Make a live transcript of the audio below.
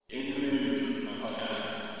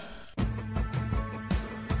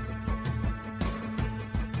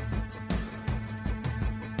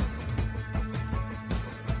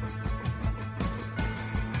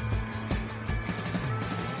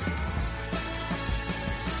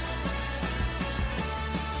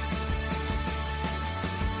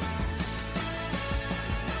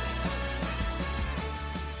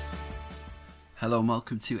Hello and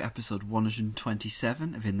welcome to episode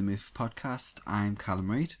 127 of In the Move podcast. I'm Callum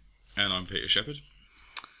Reid. And I'm Peter Shepherd.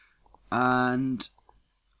 And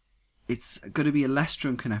it's going to be a less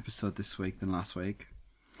drunken episode this week than last week.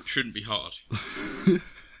 Shouldn't be hard.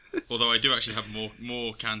 Although I do actually have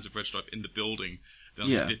more cans of Red Stripe in the building than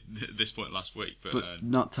I did at this point last week. But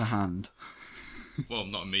not to hand. Well,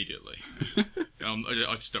 not immediately.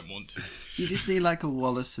 I just don't want to. You just need like a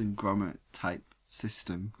Wallace and Gromit type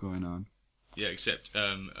system going on. Yeah, except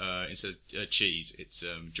instead of cheese, it's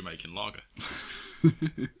Jamaican lager.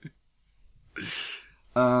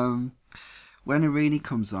 When Irini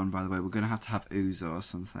comes on, by the way, we're going to have ouzo or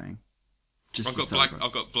something.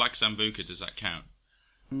 I've got black Sambuca. Does that count?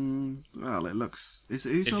 Well, it looks. Is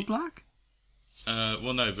ouzo black?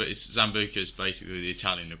 Well, no, but Sambuca is basically the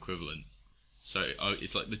Italian equivalent. So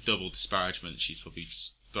it's like the double disparagement. She's probably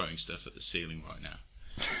just throwing stuff at the ceiling right now.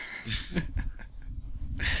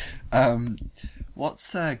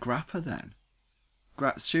 What's grappa then?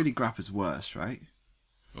 Surely grappa's worse, right?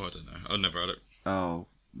 Oh, I don't know. I've never had it. Oh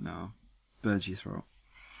no, burns your throat.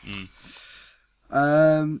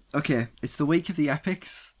 Okay, it's the week of the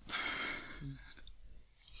epics.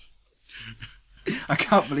 I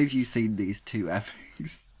can't believe you've seen these two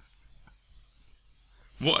epics.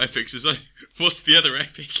 What epics is that? What's the other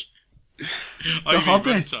epic? The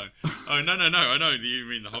Hobbit. Oh, no, I know you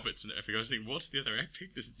mean the Hobbits and epic. I was thinking, what's the other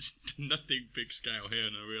epic? There's nothing big scale here,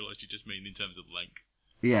 and I realised you just mean in terms of length.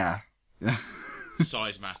 Yeah.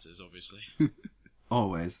 Size matters, obviously.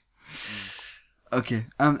 Always. Okay,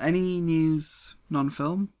 any news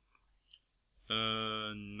non-film?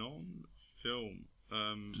 Non-film.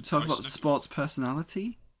 Talk about sports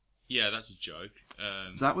personality? Yeah, that's a joke.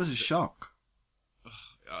 That was a shock.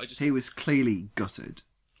 He was clearly gutted.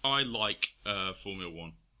 I like Formula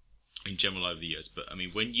 1 in general over the years, but I mean,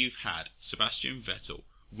 when you've had Sebastian Vettel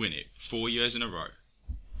win it 4 years in a row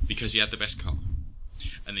because he had the best car,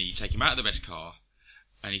 and then you take him out of the best car,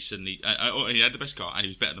 and he suddenly he had the best car and he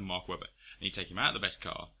was better than Mark Webber, and you take him out of the best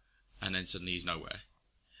car, and then suddenly he's nowhere,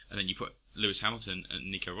 and then you put Lewis Hamilton and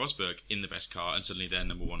Nico Rosberg in the best car, and suddenly they're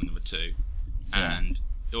number one and number two, and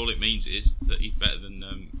all it means is that he's better than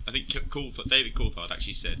I think David Coulthard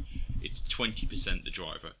actually said it's 20% the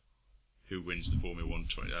driver who wins the Formula 1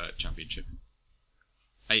 championship.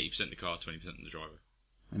 80% the car, 20% the driver.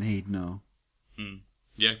 And he'd know.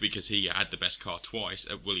 Yeah, because he had the best car twice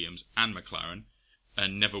at Williams and McLaren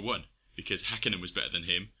and never won, because Hakkinen was better than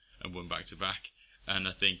him and won back-to-back. And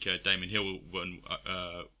I think Damon Hill won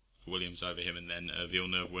for Williams over him, and then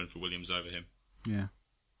Villeneuve won for Williams over him. Yeah.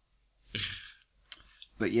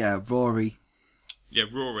 But yeah, Rory. Yeah,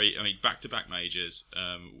 Rory. I mean, back-to-back majors,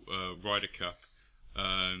 Ryder Cup.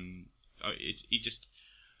 I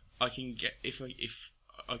can get if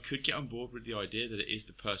I could get on board with the idea that it is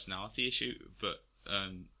the personality issue, but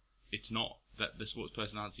it's not. That the sports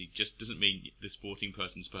personality just doesn't mean the sporting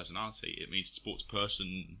person's personality. It means the sports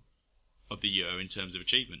person of the year in terms of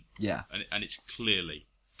achievement. Yeah, and it's clearly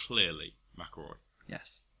McIlroy.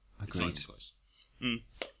 Yes, agreed. It's not even close.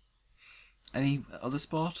 Any other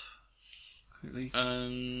sport? Quickly.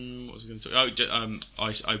 What was I going to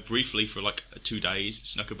say? I briefly, for like 2 days,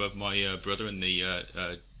 snuck above my brother in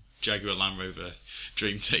the Jaguar Land Rover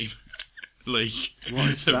Dream Team League.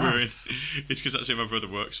 What is that? It's because that's who my brother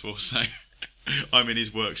works for, so I'm in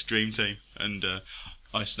his works Dream Team, and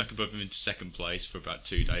I snuck above him into second place for about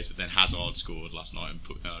 2 days, but then Hazard scored last night and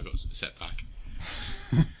I got set back.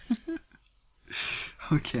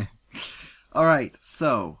 Okay. Alright,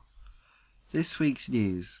 so this week's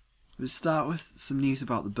news. We'll start with some news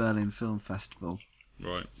about the Berlin Film Festival.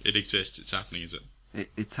 Right, it exists, it's happening, is it?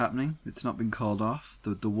 It's happening, it's not been called off,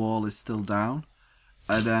 the wall is still down,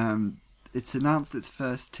 and it's announced its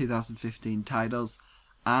first 2015 titles,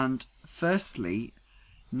 and firstly,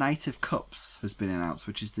 Night of Cups has been announced,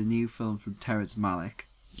 which is the new film from Terrence Malick.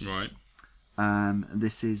 Right.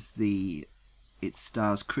 It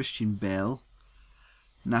stars Christian Bale,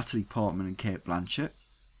 Natalie Portman and Cate Blanchett.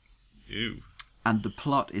 Ew. And the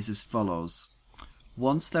plot is as follows.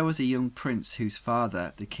 Once there was a young prince whose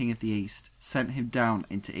father, the King of the East, sent him down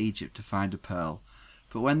into Egypt to find a pearl.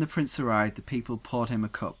 But when the prince arrived, the people poured him a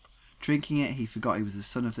cup. Drinking it, he forgot he was the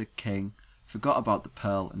son of the king, forgot about the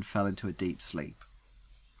pearl, and fell into a deep sleep.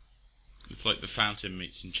 It's like The Fountain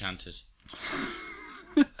meets Enchanted.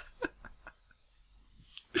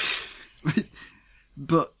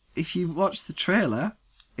 But if you watch the trailer,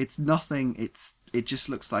 it's nothing. It just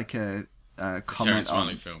looks like a comment Terrence on.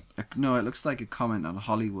 Malick film. No, it looks like a comment on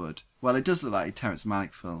Hollywood. Well, it does look like a Terrence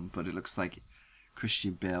Malick film, but it looks like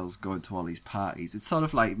Christian Bale's going to all these parties. It's sort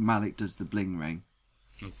of like Malick does the Bling Ring.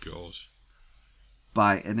 Oh God.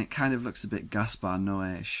 And it kind of looks a bit Gaspar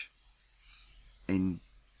Noé-ish in,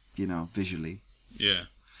 visually. Yeah.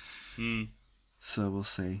 Hmm. So we'll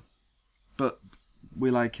see. But we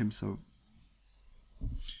like him, so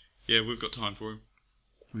Yeah, we've got time for him.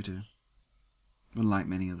 we do. Unlike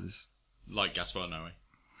many others. Like Gaspar Noé.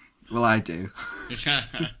 Well, I do.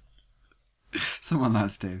 Someone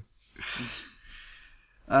has to.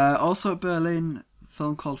 Also at Berlin, a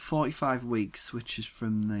film called 45 Weeks, which is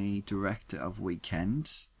from the director of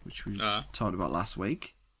Weekend, which we talked about last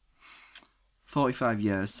week. 45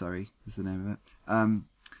 Years, sorry, is the name of it.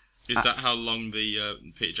 Is that how long the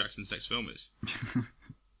Peter Jackson's next film is?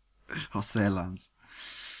 Or Saillands.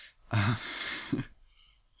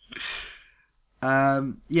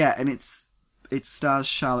 Yeah, and it stars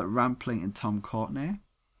Charlotte Rampling and Tom Courtenay,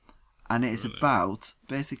 and it is about,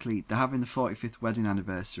 basically, they're having the 45th wedding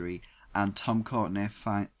anniversary, and Tom Courtenay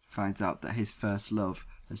finds out that his first love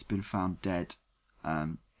has been found dead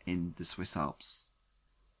in the Swiss Alps,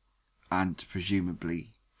 and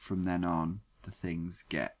presumably from then on the things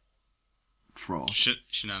get fraught.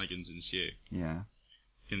 Shenanigans ensue. Yeah.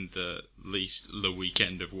 In the least Le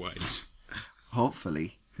Weekend of ways.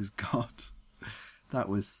 Hopefully, because God, that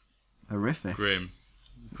was horrific. Grim.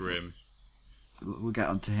 We'll get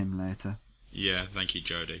onto him later. Yeah, thank you,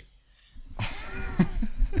 Jodie.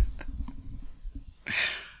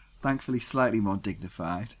 Thankfully, slightly more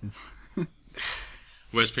dignified.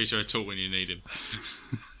 Where's Peter O'Toole when you need him?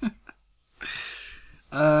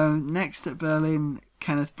 Next at Berlin,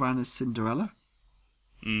 Kenneth Branagh's Cinderella.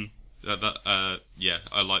 Yeah,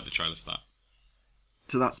 I like the trailer for that.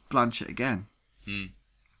 So that's Blanchett again.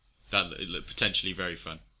 That looked potentially very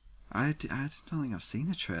fun. I don't think I've seen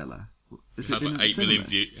a trailer. It had like 8 million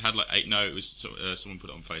views. It had like 8. No, it was someone put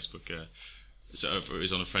it on Facebook. So it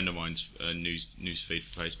was on a friend of mine's news feed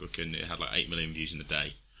for Facebook, and it had like 8 million views in a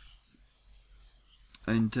day.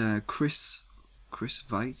 And Chris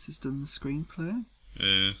Weitz has done the screenplay.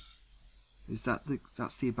 Is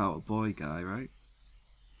that's the About a Boy guy, right?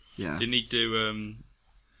 Yeah. Didn't he do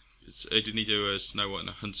Snow White and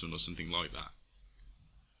the Huntsman or something like that?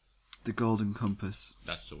 The Golden Compass.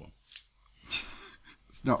 That's the one.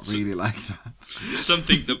 It's not really like that.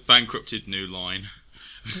 Something that bankrupted New Line.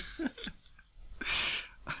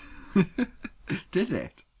 Did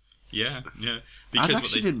it? Yeah. I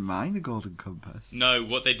actually didn't mind the Golden Compass. No,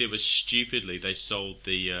 what they did was stupidly they sold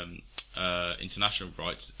the international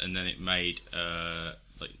rights, and then it made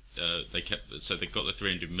they got the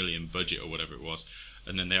 300 million budget or whatever it was,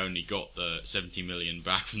 and then they only got the 70 million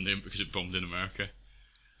back from them because it bombed in America,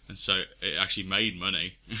 and so it actually made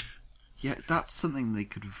money. Yeah, that's something they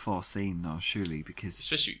could have foreseen, though, surely, because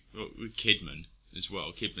especially with Kidman as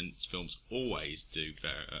well. Kidman's films always do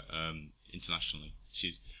better internationally.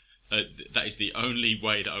 She's that is the only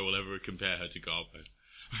way that I will ever compare her to Garbo.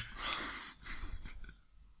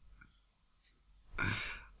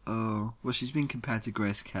 Oh, well, she's been compared to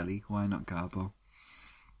Grace Kelly. Why not Garbo?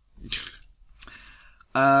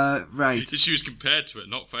 Right. She was compared to it,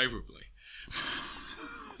 not favourably.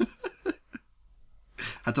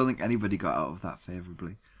 I don't think anybody got out of that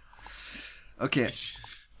favourably. Okay.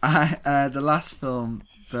 The last film,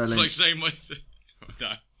 Berlin. It's like saying my... No,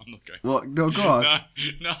 I'm not going to. What? No, go on.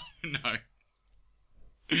 No. No,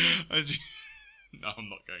 I'm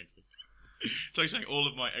not going to. It's like saying all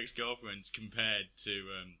of my ex-girlfriends compared to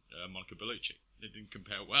Monica Bellucci. They didn't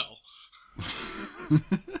compare well.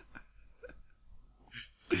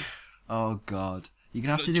 Oh God! You're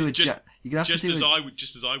gonna have to do a just as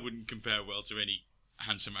I wouldn't compare well to any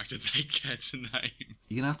handsome actor they care to name.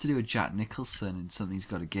 You're gonna have to do a Jack Nicholson and Something's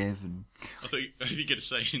Got to Give. And I think you're gonna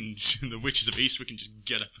say in The Witches of Eastwick and just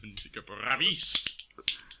get up and go Bravis.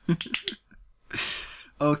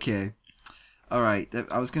 Okay. All right.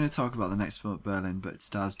 I was going to talk about the next film at Berlin, but it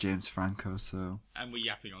stars James Franco, so. And we're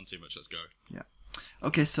yapping on too much. Let's go. Yeah.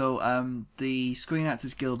 Okay, so the Screen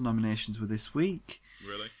Actors Guild nominations were this week.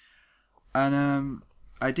 Really? And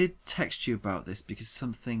I did text you about this because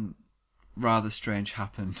something rather strange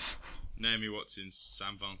happened. Naomi Watts in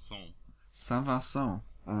Saint Vincent. Saint Vincent,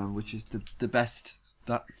 which is the best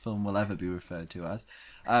that film will ever be referred to as.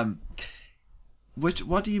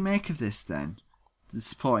 What do you make of this then? The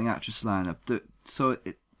supporting actress lineup. The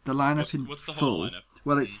lineup what's the full. Whole lineup?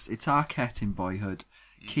 Well, it's Arquette in Boyhood,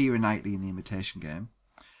 Keira Knightley in The Imitation Game,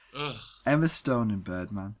 Ugh. Emma Stone in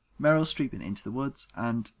Birdman, Meryl Streep in Into the Woods,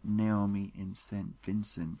 and Naomi in St.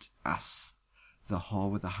 Vincent as the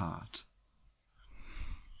whore with a heart.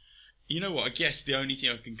 You know what? I guess the only thing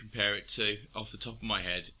I can compare it to, off the top of my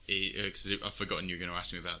head, because I've forgotten you were going to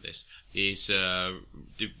ask me about this, is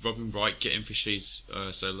did Robin Wright get in for She's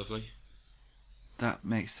So Lovely? That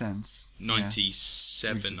makes sense.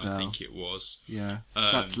 97, Yeah. I think it was. Yeah,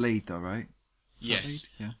 that's lead though, right? Yes.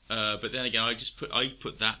 Yeah. But then again, I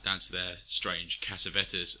put that down to their strange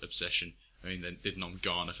Cassavetes obsession. I mean, they did nom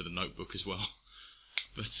Garner for The Notebook as well.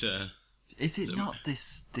 But Is it not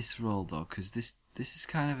this role though? Because this is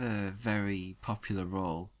kind of a very popular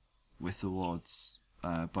role with awards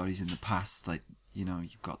bodies in the past. Like, you know,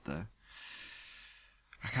 you've got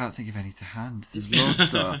I can't think of any to hand. There's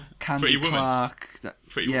loads though. Candy Pretty Woman. Clark.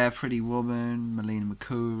 Pretty Pretty Woman. Melina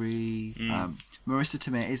McCurry. Mm. Marissa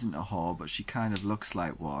Tomei isn't a whore, but she kind of looks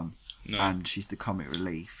like one. No. And she's the comic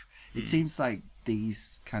relief. It seems like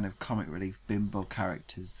these kind of comic relief bimbo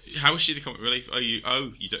characters. How is she the comic relief? You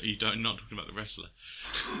don't not talking about the wrestler.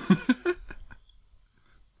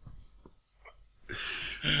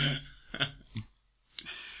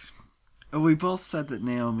 We both said that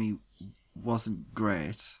Naomi wasn't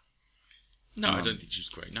great. No, I don't think she was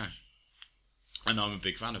great. No, and I'm a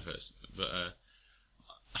big fan of hers. But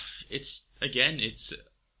it's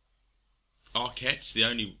Arquette's the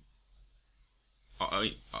only.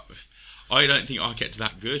 I don't think Arquette's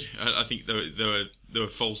that good. I think there were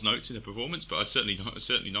false notes in her performance, but I'd certainly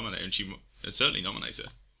nominate her, and I'd certainly nominate her.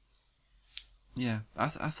 Yeah, I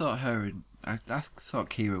thought I thought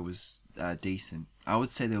Kira was decent. I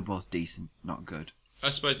would say they were both decent, not good. I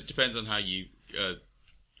suppose it depends on how you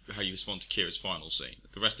respond to Kira's final scene.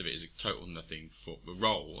 The rest of it is a total nothing for the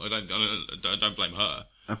role. I don't blame her.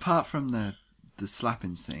 Apart from the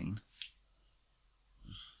slapping scene.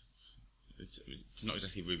 It's not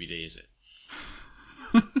exactly Ruby Dee, is it?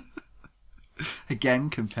 Again,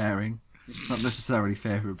 comparing, not necessarily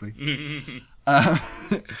favourably. I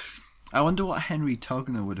wonder what Henry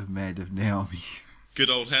Togner would have made of Naomi. Good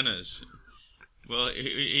old Henners. Well,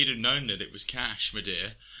 he'd have known that it was cash, my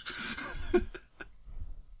dear.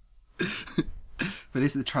 But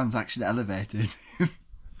is the transaction elevated?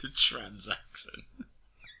 The transaction.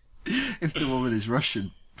 If the woman is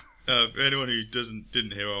Russian. For anyone who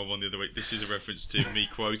didn't hear our one the other week, this is a reference to me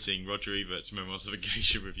quoting Roger Ebert's Memoirs of a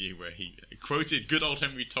Geisha review, where he quoted good old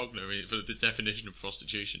Henry Togner for the definition of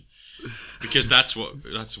prostitution, because that's what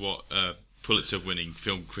Pulitzer-winning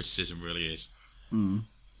film criticism really is. Mm.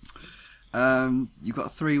 You've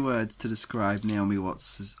got 3 words to describe Naomi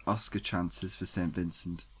Watts' Oscar chances for St.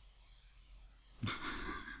 Vincent.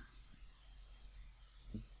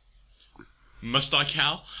 Must I,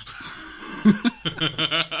 Cal?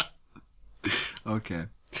 Okay.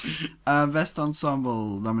 Best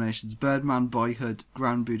Ensemble nominations: Birdman, Boyhood,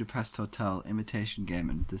 Grand Budapest Hotel, Imitation Game,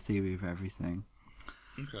 and The Theory of Everything.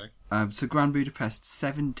 Okay. So Grand Budapest,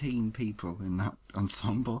 17 people in that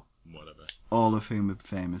ensemble. Whatever. All of whom are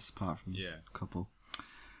famous, apart from a couple.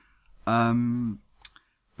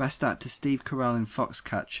 Best Actor: Steve Carell in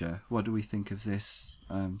Foxcatcher. What do we think of this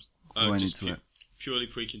going into it? Purely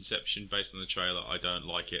preconception based on the trailer. I don't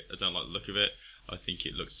like it. I don't like the look of it. I think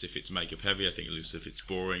it looks as if it's makeup heavy. I think it looks as if it's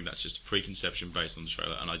boring. That's just a preconception based on the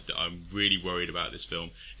trailer, and I'm really worried about this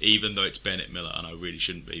film, even though it's Bennett Miller, and I really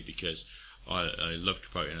shouldn't be, because I love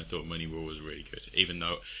Capote and I thought Moneyball was really good.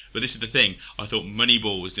 But this is the thing, I thought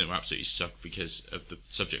Moneyball was going to absolutely suck because of the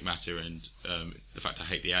subject matter and the fact I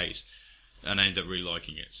hate the A's, and I ended up really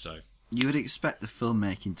liking it. So you would expect the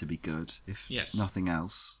filmmaking to be good, if nothing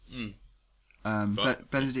else. Mm.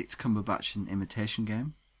 Benedict Cumberbatch in Imitation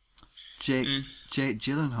Game. Jake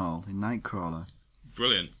Gyllenhaal in Nightcrawler.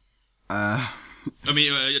 Brilliant. I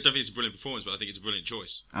mean, I don't think it's a brilliant performance, but I think it's a brilliant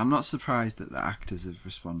choice. I'm not surprised that the actors have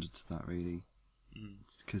responded to that, really.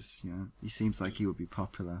 Because, he seems like he would be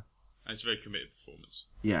popular. And it's a very committed performance.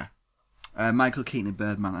 Yeah. Michael Keaton in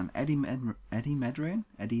Birdman, and Eddie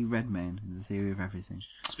Redmayne in The Theory of Everything.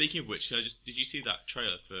 Speaking of which, did you see that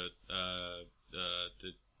trailer for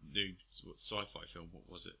the new sci-fi film? What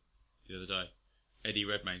was it? The other day. Eddie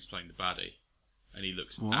Redmayne's playing the baddie, and he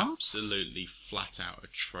looks absolutely flat out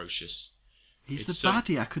atrocious. He's the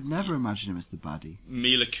baddie. I could never imagine him as the baddie.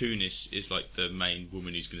 Mila Kunis is like the main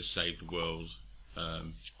woman who's going to save the world.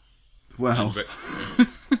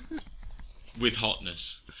 With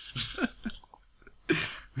hotness.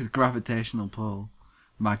 With gravitational pull.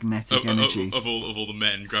 Magnetic energy. Of all the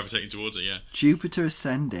men gravitating towards her, yeah. Jupiter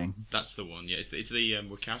Ascending. That's the one, yeah. It's the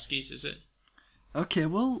Wachowskis, is it? Okay,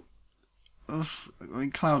 well... I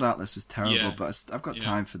mean, Cloud Atlas was terrible, but I've got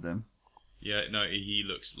time for them. Yeah, no, he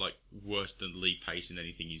looks like worse than Lee Pace in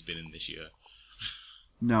anything he's been in this year.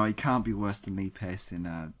 No, he can't be worse than Lee Pace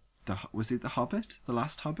in was it The Hobbit? The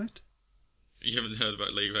last Hobbit? You haven't heard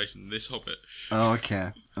about Lee Pace in this Hobbit? Oh,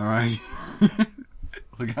 okay. Alright.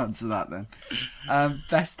 We'll get on to that then.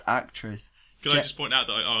 Best Actress. Can I just point out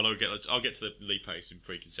that I'll get to the Lee Pace in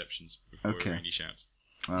preconceptions before Randy shouts.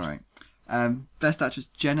 Alright. Best Actress,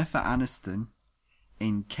 Jennifer Aniston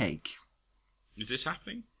in Cake. Is this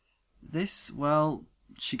happening? This, well,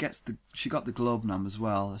 she got the Globe nom as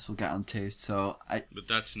well, as we'll get on to. But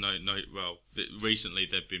that's recently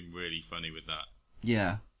they've been really funny with that.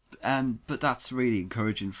 Yeah, but that's really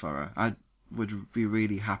encouraging for her. I would be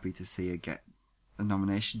really happy to see her get a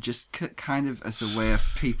nomination, just kind of as a way of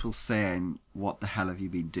people saying, "What the hell have you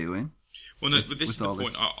been doing?" Well, no, but this is the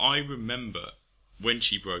point. I remember when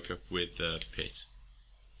she broke up with Pitt.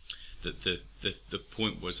 That the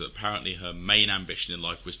point was that apparently her main ambition in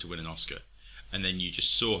life was to win an Oscar, and then you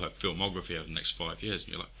just saw her filmography over the next 5 years,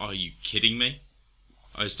 and you're like, "Are you kidding me?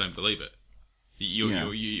 I just don't believe it."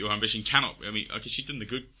 Your ambition cannot. I mean, okay, she'd done The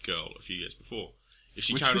Good Girl a few years before. If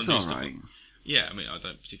she carried on doing stuff, yeah, I mean, I'm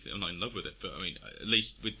not in love with it, but I mean, at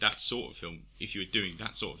least with that sort of film, if you were doing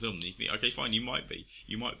that sort of film, then you think, okay, fine, you might be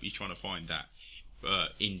trying to find that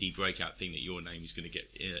indie breakout thing that your name is going to get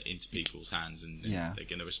into people's hands, and they're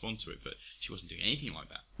going to respond to it. But she wasn't doing anything like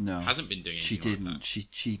that. No, hasn't been doing anything like that.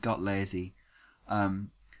 She got lazy. The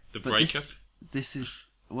breakup.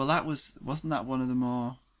 Wasn't that one of the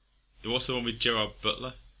more? What's the one with Gerard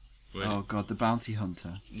Butler? Oh God, The Bounty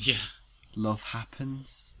Hunter. Yeah. Love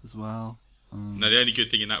Happens as well. No, the only good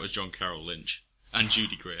thing in that was John Carroll Lynch and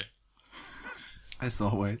Judy Greer. As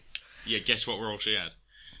always. Yeah, guess what role she had?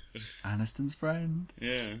 Aniston's friend.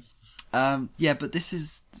 Yeah. But this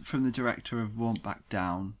is from the director of Won't Back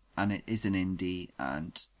Down, and it is an indie,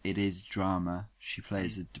 and it is drama. She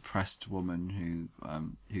plays a depressed woman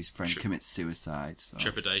whose friend commits suicide. So.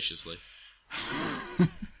 Trepidatiously.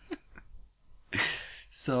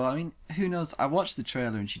 So, I mean, who knows? I watched the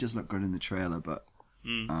trailer, and she does look good in the trailer, but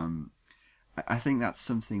I think that's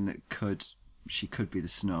something that she could be the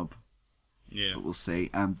snub. Yeah. But we'll see.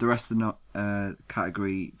 The rest of the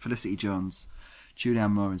category, Felicity Jones,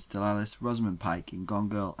 Julianne Moore in Still Alice, Rosamund Pike in Gone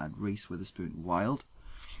Girl, and Reese Witherspoon in Wild.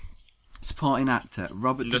 Supporting actor,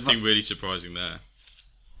 Robert Duvall. Nothing really surprising there.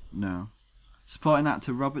 No. Supporting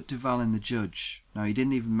actor, Robert Duvall in The Judge. Now, he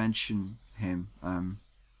didn't even mention him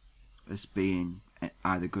as being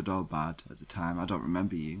either good or bad at the time. I don't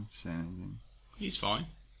remember you saying anything. He's fine.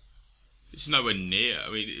 It's nowhere near.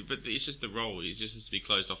 I mean, but it's just the role. He just has to be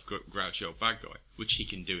closed off, grouchy old bad guy, which he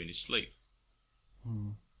can do in his sleep.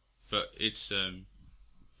 But it's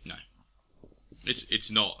no,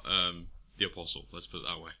 it's not The Apostle. Let's put it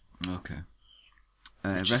that way. Okay.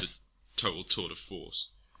 Which is a total tour de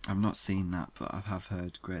force. I've not seen that, but I have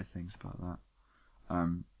heard great things about that.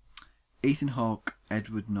 Ethan Hawke,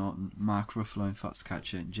 Edward Norton, Mark Ruffalo in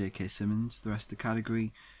Foxcatcher, and J.K. Simmons, the rest of the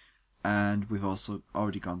category. And we've also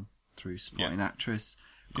already gone through supporting actress.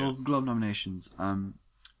 Golden Globe nominations.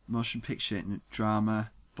 Motion picture and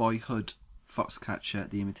drama, Boyhood, Foxcatcher,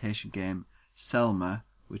 The Imitation Game, Selma,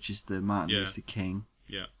 which is the Martin Luther King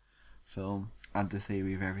film, and The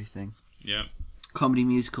Theory of Everything. Yeah. Comedy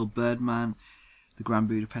musical, Birdman, The Grand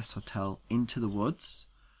Budapest Hotel, Into the Woods,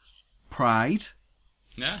 Pride.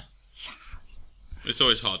 Yeah. It's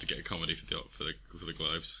always hard to get a comedy for the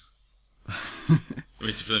Globes. I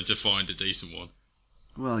mean, for them to find a decent one.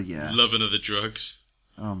 Well, yeah. Love and Other Drugs.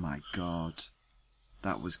 Oh my God,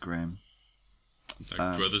 that was grim.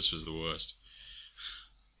 No, Brothers was the worst.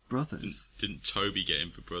 Brothers? Didn't Toby get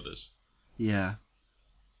in for Brothers? Yeah.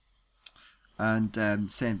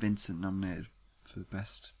 And St. Vincent nominated for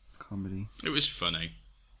best comedy. It was funny.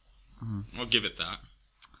 I'll give it that.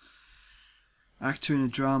 Actor in a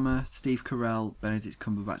drama, Steve Carell, Benedict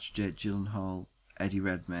Cumberbatch, Jake Gyllenhaal, Eddie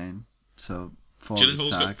Redmayne. So, for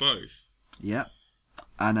Gyllenhaal's got both. Yep.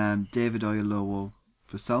 And David Oyelowo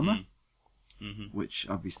for Selma, Mm-hmm. which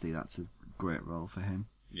obviously that's a great role for him.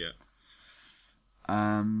 Yeah.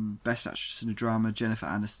 Best actress in a drama, Jennifer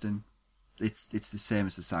Aniston. It's the same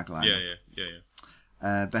as the SAG lineup.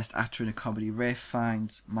 Yeah. Best actor in a comedy, Ralph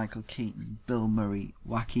Fiennes, Michael Keaton, Bill Murray,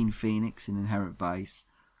 Joaquin Phoenix in Inherent Vice,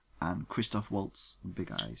 and Christoph Waltz in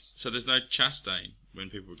Big Eyes. So there's no Chastain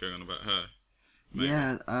when people were going on about her. Maybe.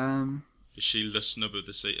 Yeah. Is she the snub of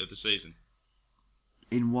the season?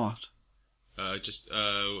 In what?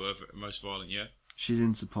 Most Violent Year. She's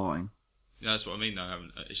in supporting. Yeah, that's what I mean. Though,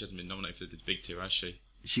 she hasn't been nominated for the big two, has she?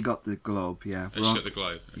 She got the Globe. Yeah. She got the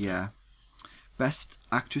Globe. Okay. Yeah. Best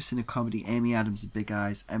actress in a comedy, Amy Adams in Big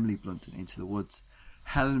Eyes, Emily Blunt in Into the Woods,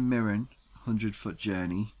 Helen Mirren, 100 Foot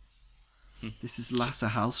Journey. This is Lasse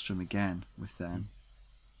Hallström again with them.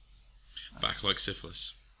 Back like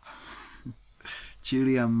syphilis.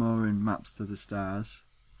 Julianne Moore in Maps to the Stars.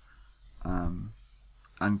 And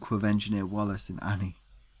Quoth Engineer Wallace in Annie.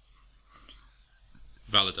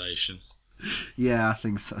 Validation. Yeah, I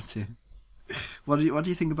think so too. What do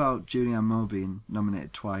you think about Julianne Moore being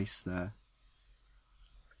nominated twice there?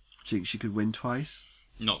 Do you think she could win twice?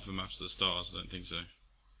 Not for Maps to the Stars, I don't think so.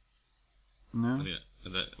 No?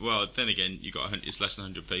 Well, then again, it's less than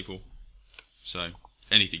 100 people. So,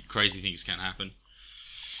 crazy things can happen.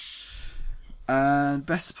 And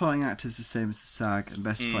Best Supporting Actor is the same as the SAG, and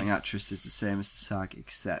Best Supporting Actress is the same as the SAG,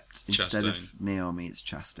 except instead of Naomi, it's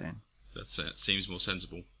Chastain. That's it. Seems more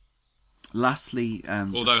sensible. Lastly...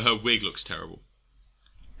 although her wig looks terrible.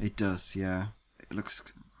 It does, yeah. It looks...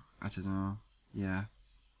 I don't know. Yeah.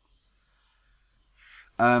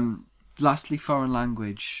 Lastly, foreign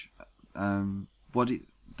language.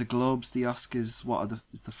 The Globes, the Oscars,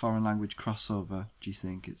 is the foreign language crossover, do you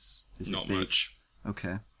think? Is Not it big? much.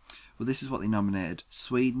 Okay. Well, this is what they nominated.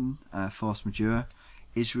 Sweden, Force Majeure.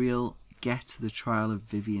 Israel, Get the Trial of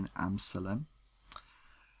Vivian Amsalem.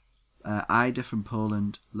 Ida from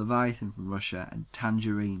Poland, Leviathan from Russia, and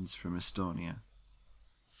Tangerines from Estonia.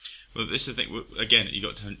 Well, this is the thing. Again, you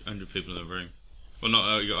got 100 people in the room. Well,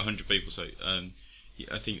 not you got 100 people. So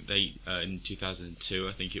I think they in 2002,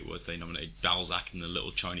 I think it was, they nominated Balzac and the Little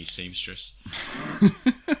Chinese Seamstress,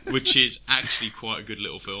 which is actually quite a good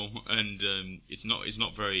little film, and it's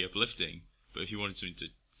not very uplifting. But if you wanted something to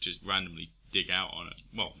just randomly dig out on it,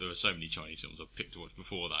 well, there were so many Chinese films I've picked to watch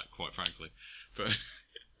before that, quite frankly, but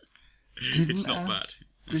it's not bad.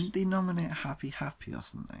 Didn't they nominate Happy Happy or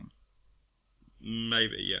something?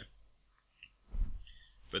 Maybe, yeah.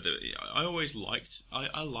 But I always liked...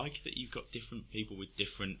 I like that you've got different people with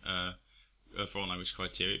different foreign language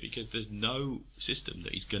criteria, because there's no system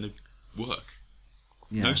that is going to work.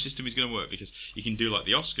 Yeah. No system is going to work, because you can do like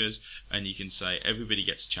the Oscars, and you can say everybody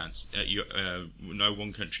gets a chance. No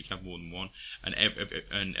one country can have more than one, and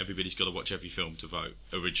everybody's got to watch every film to vote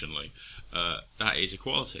originally. That is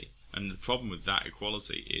equality. And the problem with that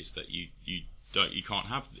equality is that you can't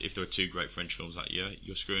have, if there are two great French films that year,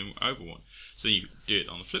 you're screwing over one. So you do it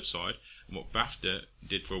on the flip side, and what BAFTA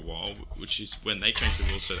did for a while, which is when they changed the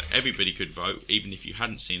rules so that everybody could vote, even if you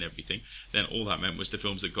hadn't seen everything, then all that meant was the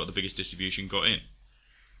films that got the biggest distribution got in.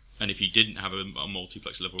 And if you didn't have a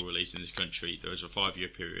multiplex level release in this country, there was a 5-year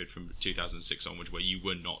period from 2006 onwards where you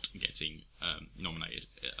were not getting nominated,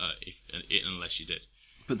 unless you did.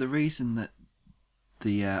 But the reason that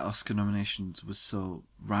the Oscar nominations was so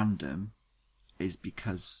random is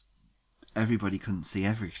because everybody couldn't see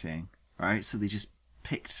everything, right? So they just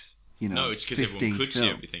picked, No, it's because everyone could see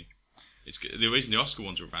everything. The reason the Oscar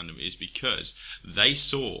ones were random is because they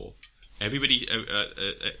saw everybody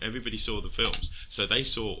saw the films, so they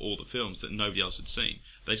saw all the films that nobody else had seen.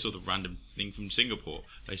 They saw the random thing from Singapore.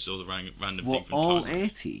 They saw the random thing from all Thailand.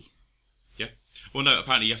 80? Yeah. Well, no.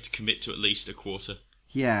 Apparently, you have to commit to at least a quarter.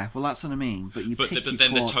 Yeah. Well, that's what I mean. But then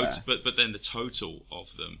the total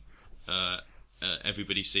of them.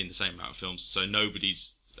 Everybody's seen the same amount of films, so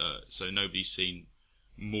nobody's seen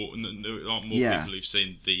more. There aren't more people who've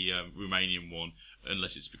seen the Romanian one,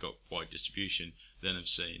 unless it's got wide distribution, than have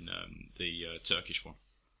seen the Turkish one.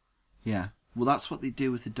 Yeah, well, that's what they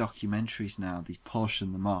do with the documentaries now. They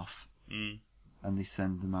portion them off, and they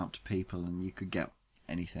send them out to people, and you could get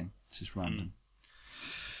anything. It's just random.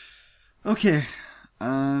 Okay,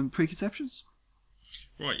 preconceptions.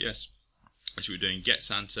 Right. Yes. As we were doing, Get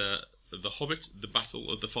Santa, The Hobbit, The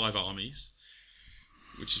Battle of the Five Armies,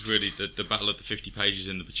 which is really the battle of the 50 pages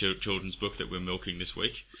in the children's book that we're milking this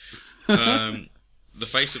week. The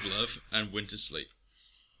Face of Love, and Winter's Sleep.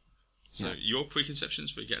 So, your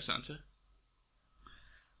preconceptions for Get Santa?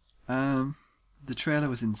 The trailer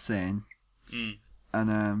was insane.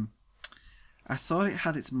 And I thought it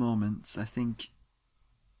had its moments. I think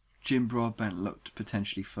Jim Broadbent looked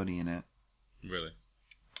potentially funny in it. Really?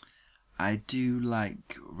 I do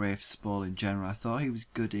like Rafe Spall in general. I thought he was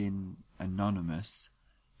good in Anonymous.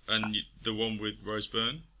 And the one with Rose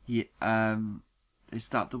Byrne? Yeah. Is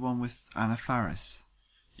that the one with Anna Faris?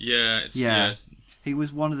 Yeah. Yeah. He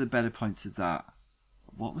was one of the better points of that.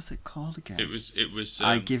 What was it called again? It was.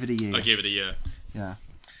 I Give It a Year. I Give It a Year. Yeah.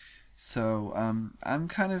 So I'm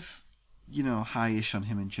kind of, high-ish on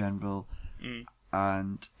him in general,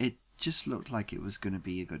 and it just looked like it was going to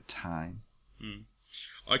be a good time.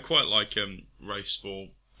 I quite like Rafe Spall.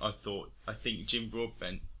 I think Jim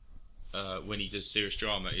Broadbent, when he does serious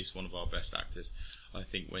drama, is one of our best actors. I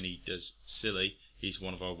think when he does silly, he's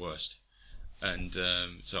one of our worst. And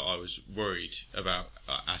so I was worried about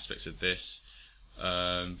aspects of this.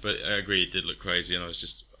 But I agree, it did look crazy, and I was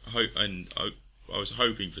just I was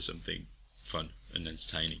hoping for something fun and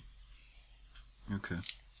entertaining. Okay.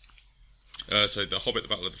 So The Hobbit, The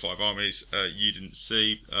Battle of the Five Armies, you didn't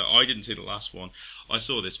see. I didn't see the last one. I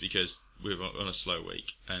saw this because we were on a slow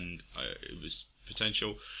week, and it was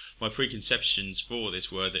potential. My preconceptions for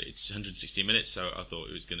this were that it's 160 minutes, so I thought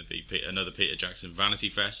it was going to be another Peter Jackson Vanity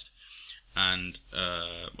Fest. And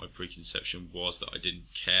my preconception was that I didn't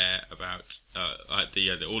care about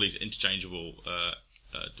all these interchangeable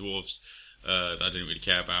dwarves that I didn't really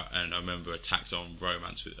care about. And I remember a tacked on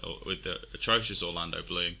romance with the atrocious Orlando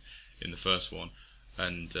Bloom in the first one.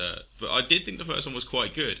 And but I did think the first one was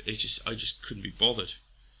quite good. I just couldn't be bothered.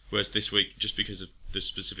 Whereas this week, just because of the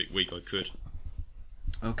specific week, I could.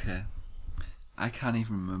 Okay. I can't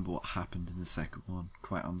even remember what happened in the second one,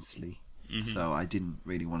 quite honestly. So I didn't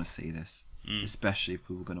really want to see this, especially if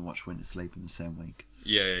we were going to watch Winter Sleep in the same week.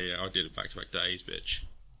 Yeah. I did it back-to-back days, bitch.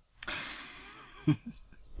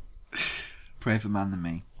 Braver man than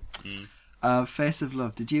me. Face of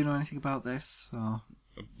Love, did you know anything about this? Or?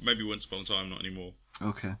 Maybe once upon a time, not anymore.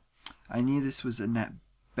 Okay. I knew this was Annette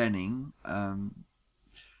Bening,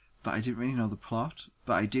 but I didn't really know the plot.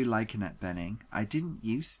 But I do like Annette Bening. I didn't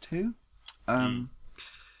used to.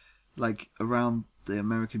 Like, around the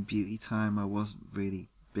American Beauty time, I wasn't really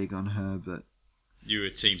big on her, but... You were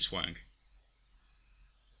Team Swang.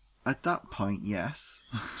 At that point, yes.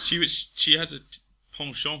 She has a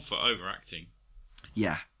penchant for overacting.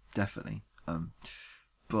 Yeah, definitely.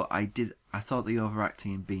 But I thought the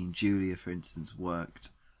overacting in Being Julia, for instance,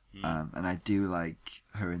 worked. And I do like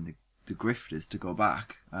her in the Grifters, to go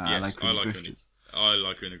back. Yes, I like her in the Grifters. I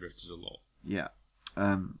like her in the Grifters a lot. Yeah.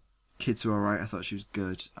 Kids Are Alright, I thought she was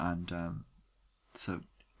good, and so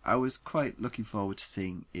I was quite looking forward to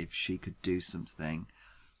seeing if she could do something.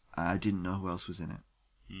 I didn't know who else was in it.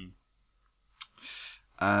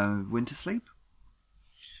 Winter Sleep?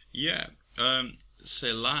 Yeah.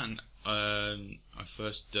 Celan, I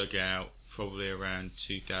first dug out probably around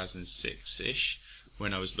 2006-ish,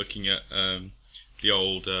 when I was looking at the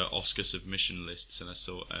old Oscar submission lists, and I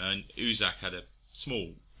saw Uzak had a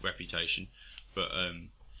small reputation, but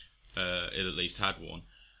it at least had one.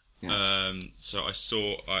 Yeah. So I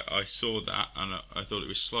saw that, and I thought it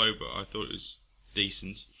was slow, but I thought it was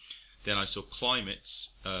decent. Then I saw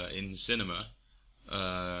Climates in the cinema,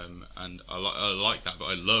 and I like that, but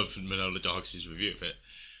I love Manohla Dargis' review of it.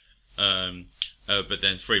 But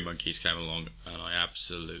then Three Monkeys came along, and I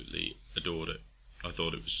absolutely adored it. I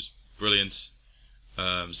thought it was just brilliant.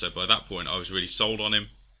 So by that point, I was really sold on him.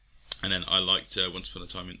 And then I liked Once Upon a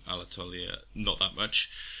Time in Alatolia not that much.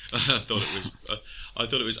 I thought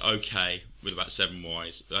it was okay with about 7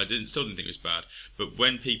 Ys. I still didn't think it was bad. But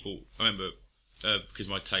when people, I remember, because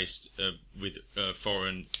my taste with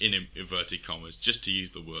foreign, in inverted commas, just to use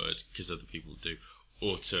the word, because other people do,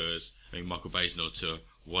 auteurs, I mean Michael Bay's an auteur,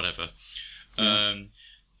 whatever. Yeah.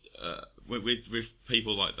 With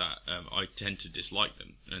people like that, I tend to dislike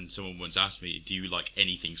them. And someone once asked me, "Do you like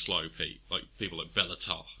anything slow, Pete?" Like people like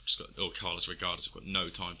Bellatar, or Carlos Regadas, I've got no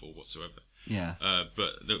time for whatsoever. Yeah.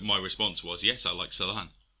 But my response was, yes, I like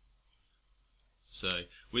Celan. So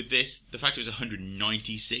with this, the fact it was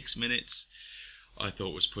 196 minutes, I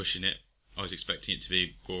thought was pushing it. I was expecting it to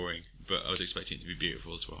be boring, but I was expecting it to be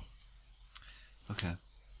beautiful as well. Okay.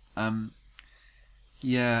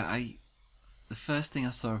 Yeah, the first thing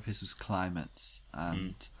I saw of his was Climates,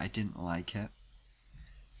 and I didn't like it.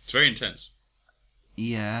 It's very intense.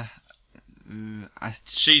 Yeah.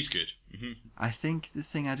 She's good. I think the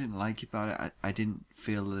thing I didn't like about it, I didn't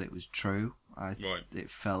feel that it was true. Right. It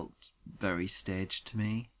felt very staged to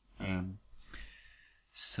me.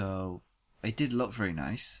 So it did look very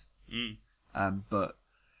nice. But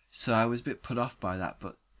so I was a bit put off by that.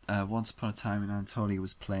 But Once Upon a Time in Anatolia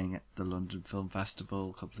was playing at the London Film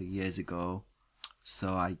Festival a couple of years ago. So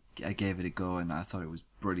I gave it a go, and I thought it was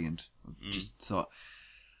brilliant.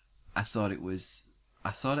 I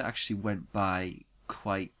thought it actually went by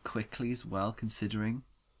quite quickly as well, considering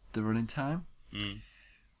the running time.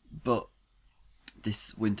 But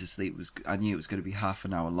this Winter Sleep I knew it was going to be half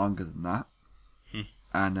an hour longer than that.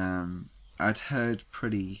 And I'd heard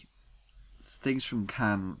things from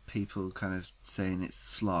Cannes, people kind of saying it's a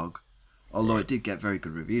slog. Although it did get very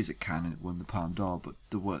good reviews at Cannes and it won the Palme d'Or, but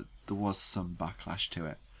there was some backlash to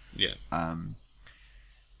it. Yeah. But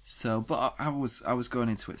I was going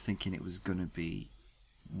into it thinking it was going to be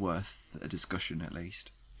worth a discussion at least.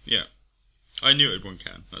 Yeah. I knew it had won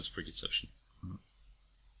Cannes. That's a preconception.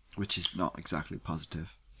 Which is not exactly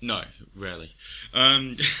positive. No, rarely.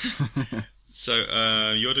 So,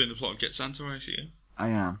 you're doing the plot of Get Santa, I assume? I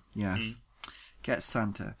am, yes. Get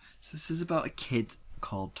Santa. So this is about a kid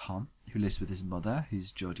called Tom who lives with his mother,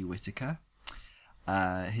 who's Jodie Whittaker.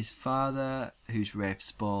 His father, who's Rafe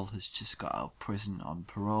Spall, has just got out of prison on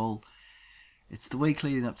parole. It's the week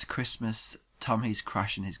leading up to Christmas. Tom hears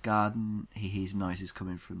crash in his garden. He hears noises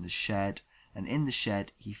coming from the shed. And in the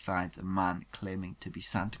shed, he finds a man claiming to be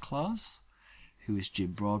Santa Claus, who is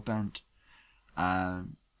Jim Broadbent.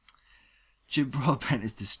 Jim Broadbent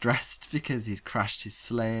is distressed because he's crashed his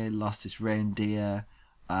sleigh, lost his reindeer.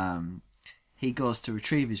 He goes to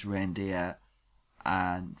retrieve his reindeer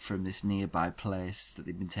and from this nearby place that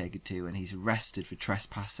they've been taken to, and he's arrested for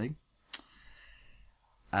trespassing.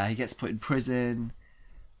 He gets put in prison,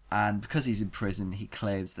 and because he's in prison, he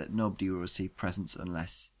claims that nobody will receive presents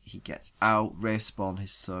unless he gets out. Rafe Spall and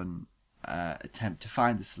his son attempt to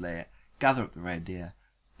find the sleigh, gather up the reindeer,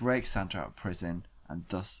 break Santa out of prison, and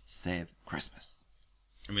thus save Christmas.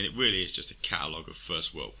 I mean, it really is just a catalogue of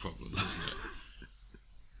first world problems, isn't it?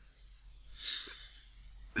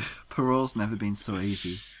 Parole's never been so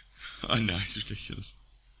easy. I know, it's ridiculous.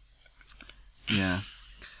 Yeah.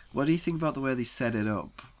 What do you think about the way they set it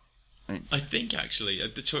up? I think, actually,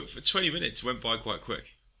 for 20 minutes went by quite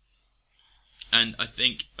quick. And I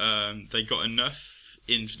think they got enough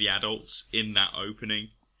in for the adults in that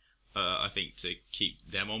opening, I think, to keep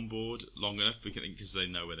them on board long enough because they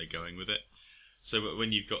know where they're going with it. So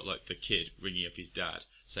when you've got like the kid ringing up his dad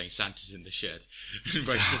saying Santa's in the shed, and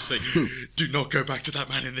Rachel saying, "Do not go back to that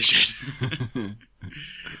man in the shed."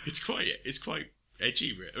 It's quite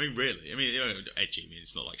edgy. I mean, really. I mean, edgy. I mean,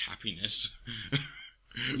 it's not like happiness.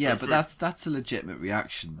 Yeah, but that's a legitimate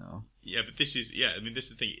reaction, though. Yeah, but this is I mean, this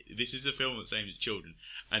is the thing. This is a film that's aimed at children,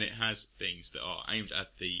 and it has things that are aimed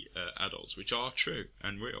at the adults, which are true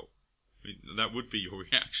and real. I mean, that would be your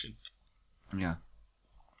reaction. Yeah.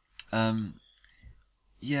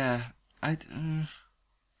 Yeah,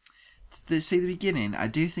 see, the beginning, I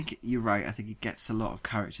do think you're right. I think it gets a lot of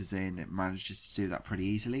characters in. It manages to do that pretty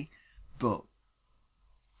easily. But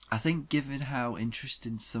I think given how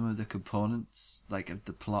interesting some of the components, like, of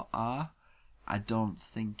the plot are, I don't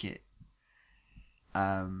think it...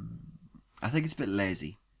 I think it's a bit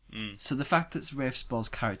lazy. So the fact that Rafe Spall's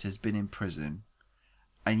character has been in prison,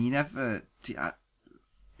 and you never...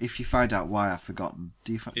 If you find out why, I've forgotten.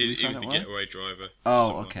 Do you find out why? He was the getaway driver.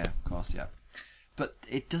 Oh, okay, of course, yeah. But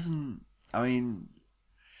it doesn't... I mean...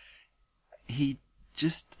 He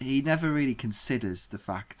never really considers the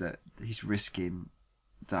fact that he's risking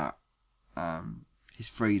that his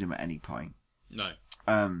freedom at any point. No.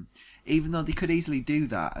 Even though they could easily do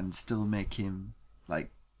that and still make him, like,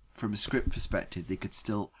 from a script perspective, they could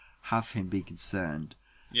still have him be concerned,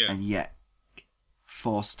 and yet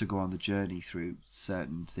forced to go on the journey through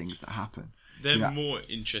certain things that happen. They're more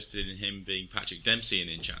interested in him being Patrick Dempsey in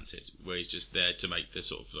Enchanted, where he's just there to make the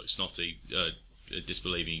sort of like snotty,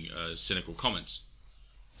 disbelieving, cynical comments.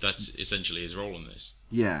 That's essentially his role in this.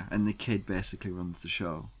 Yeah, and the kid basically runs the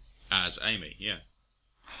show. As Amy, yeah.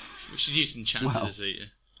 We should use Enchanted as a...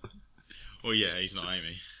 Well, yeah, he's not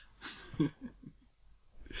Amy.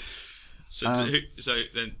 So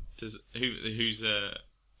then who's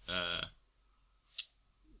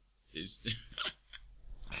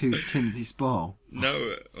Who's Timothy Spall?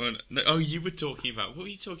 No. Oh, you were talking about... What were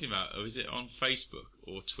you talking about? Was it on Facebook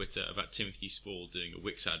or Twitter about Timothy Spall doing a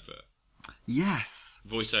Wix advert? Yes.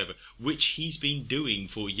 Voiceover, which he's been doing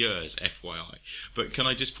for years, FYI. But can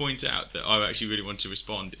I just point out that I actually really want to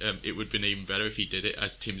respond. It would have been even better if he did it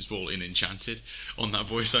as Tim Spall in Enchanted on that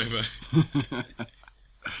voiceover.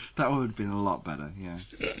 That would have been a lot better, yeah.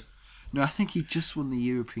 No, I think he just won the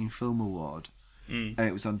European Film Award. And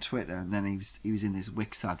it was on Twitter, and then he was in this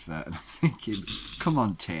Wix advert, and I'm thinking, come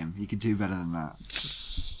on, Tim, you could do better than that.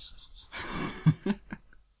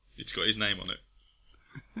 It's got his name on it.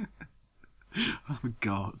 Oh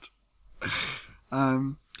God.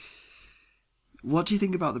 What do you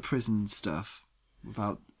think about the prison stuff?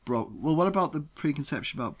 What about the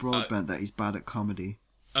preconception about Broadbent that he's bad at comedy?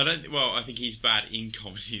 I think he's bad in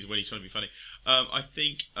comedies when he's trying to be funny. I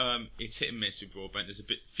think it's hit and miss with Broadbent. There's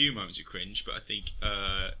few moments of cringe, but I think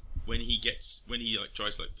when he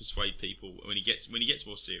tries to persuade people, when he gets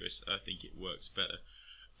more serious, I think it works better.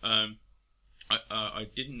 I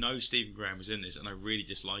didn't know Stephen Graham was in this, and I really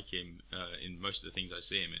dislike him in most of the things I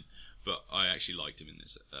see him in. But I actually liked him in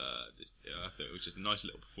this. I thought it was just a nice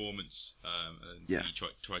little performance, and he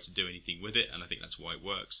tried to do anything with it, and I think that's why it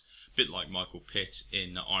works. A bit like Michael Pitt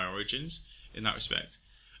in I Origins in that respect.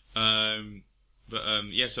 So I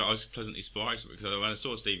was pleasantly surprised because when I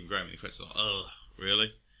saw Stephen Graham in the credits, I was like, oh,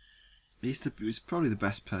 really? He's probably the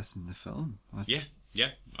best person in the film.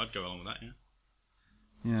 Yeah, I'd go along with that, yeah.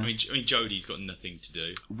 Yeah. I mean, Jodie's got nothing to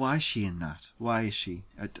do. Why is she in that? Why is she?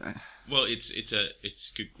 Well,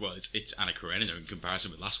 it's good. Well, it's Anna Karenina in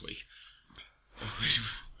comparison with last week.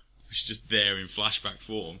 She's just there in flashback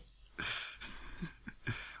form.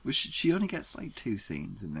 Well, she only gets like 2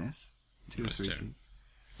 scenes in this. 2 or 3 scenes.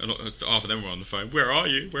 Half of them were on the phone. Where are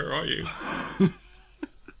you? Where are you?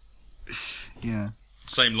 Yeah.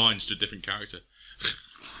 Same lines to a different character.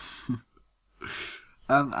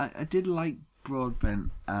 I did like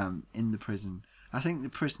Broadbent in the prison. I think the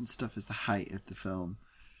prison stuff is the height of the film.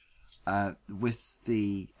 With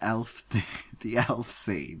the elf, the elf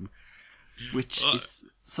scene, which is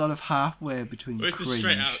sort of halfway between. Well, it's the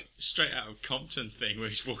straight out of Compton thing where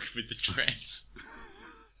he's walking with the dreads.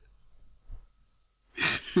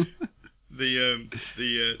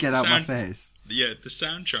 the Get out my face. The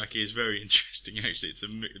soundtrack is very interesting. Actually, it's a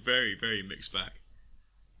very, very mixed bag.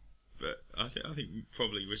 But I think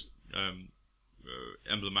probably was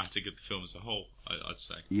emblematic of the film as a whole. I'd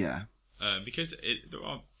say. Yeah. Because there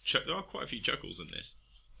are quite a few chuckles in this.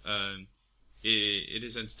 It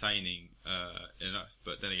is entertaining enough,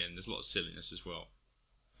 but then again, there's a lot of silliness as well,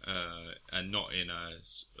 and not in a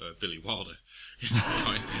Billy Wilder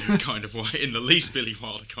kind of way, in the least Billy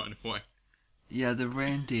Wilder kind of way. Yeah, the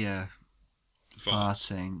reindeer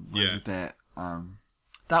farting was a bit.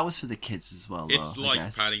 That was for the kids as well. It's though,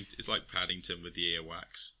 like Paddington. It's like Paddington with the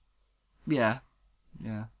earwax. Yeah,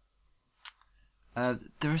 yeah.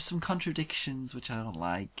 There are some contradictions which I don't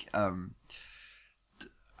like.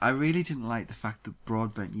 I really didn't like the fact that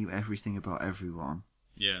Broadbent knew everything about everyone.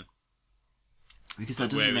 Yeah. Because that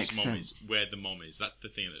doesn't make sense. Where the mom is. That's the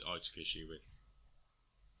thing that I took issue with.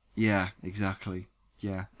 Yeah, exactly.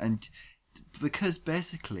 Yeah. And because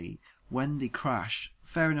basically, when they crash,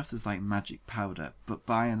 fair enough there's like magic powder, but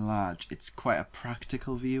by and large, it's quite a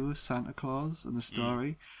practical view of Santa Claus and the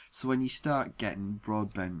story. So when you start getting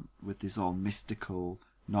Broadbent with this all mystical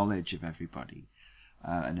knowledge of everybody,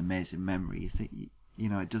 and amazing memory, you think,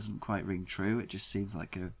 it doesn't quite ring true. It just seems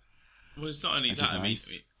like a... Well, it's not only that. Device.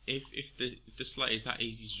 I mean, if the sleigh is that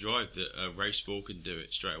easy to drive that Ray Spall can do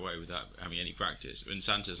it straight away without having any practice, when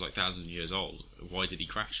Santa's like thousands of years old, why did he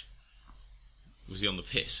crash? Was he on the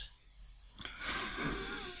piss?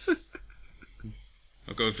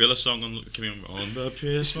 I've got a Villa song coming on the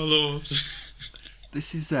piss, my lord.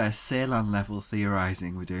 This is Ceylan level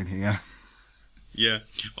theorising we're doing here. Yeah,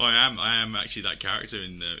 I am actually that character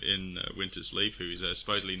in Winter's Sleep who is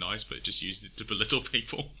supposedly nice, but just used it to belittle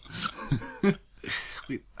people.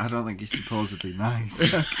 I don't think he's supposedly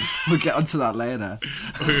nice. We'll get onto that later.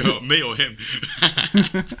 Me or him?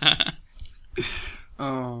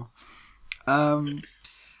 Oh,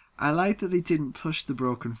 I like that they didn't push the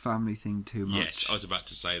broken family thing too much. Yes, I was about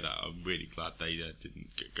to say that. I'm really glad they didn't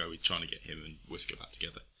go with trying to get him and Whisker back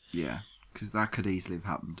together. Yeah, because that could easily have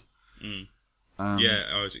happened. Mm. I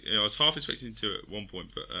was half expecting to at one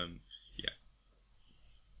point, but yeah,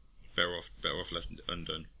 better off left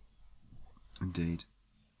undone. Indeed.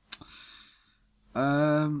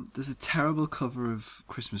 There's a terrible cover of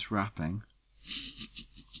Christmas Wrapping.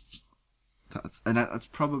 That's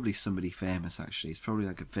probably somebody famous. Actually, it's probably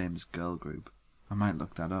like a famous girl group. I might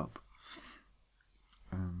look that up.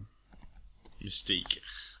 Mystique.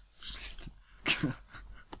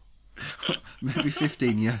 Maybe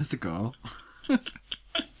 15 years ago.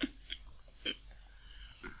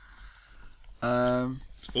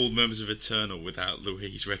 It's all members of Eternal without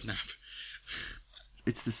Louise Redknapp.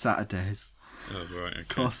 It's the Saturdays. Oh, right, okay. Of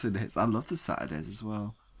course it is. I love the Saturdays as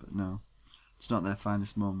well, but no, it's not their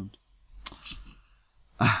finest moment.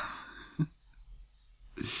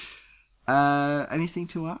 Anything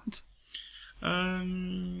to add?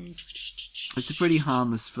 It's a pretty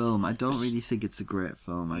harmless film. I don't really think it's a great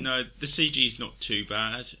film. No, the CG's not too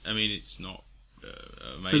bad. I mean, it's not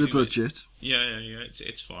amazing. For the budget. Yeah,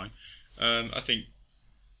 it's fine. I think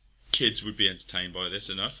kids would be entertained by this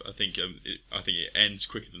enough. I think it ends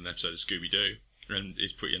quicker than an episode of Scooby-Doo, and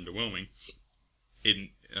it's pretty underwhelming.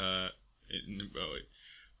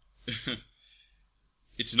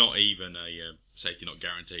 It's not even a safety not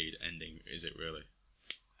guaranteed ending, is it really?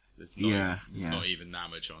 There's not even that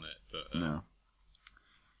much on it. But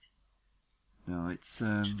no, it's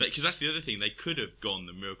because that's the other thing. They could have gone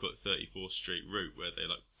the Miracle at 34th Street route, where they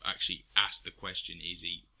actually asked the question: is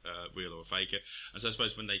he real or a faker? And so I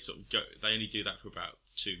suppose when they sort of go, they only do that for about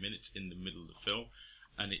 2 minutes in the middle of the film,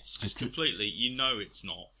 and it's just completely. It's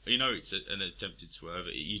not. It's an attempted swerve.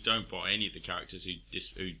 You don't buy any of the characters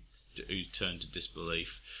who turn to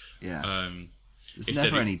disbelief. Yeah. There's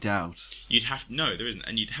never any doubt. There isn't,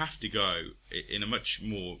 and you'd have to go in a much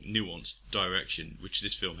more nuanced direction, which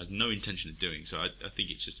this film has no intention of doing. So I think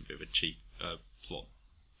it's just a bit of a cheap plot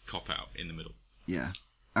cop out in the middle. Yeah.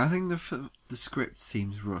 I think the script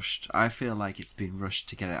seems rushed. I feel like it's been rushed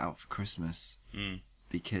to get it out for Christmas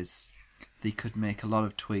because they could make a lot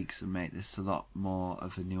of tweaks and make this a lot more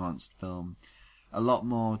of a nuanced film, a lot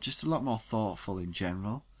more thoughtful in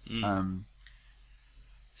general.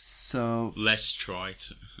 So less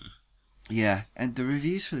trite. Yeah, and the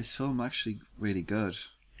reviews for this film are actually really good,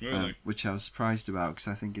 Really? which I was surprised about because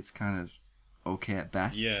I think it's kind of okay at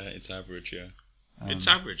best. Yeah, it's average. Yeah, it's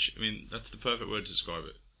average. I mean, that's the perfect word to describe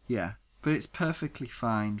it. Yeah, but it's perfectly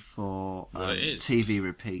fine for Well, it is. TV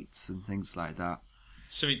repeats and things like that.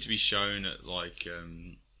 Something to be shown at like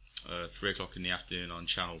 3:00 in the afternoon on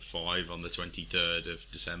Channel 5 on the 23rd of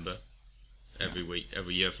December every week,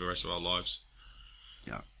 every year for the rest of our lives.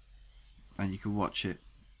 Yeah, and you can watch it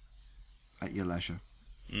at your leisure,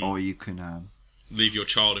 or you can leave your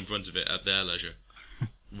child in front of it at their leisure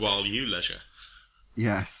while you leisure.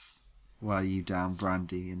 Yes, while you down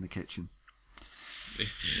brandy in the kitchen.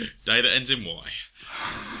 Day that ends in Y.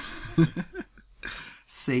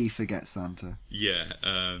 C for Get Santa. Yeah,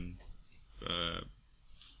 5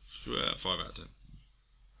 out of 10.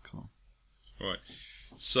 Cool. Right.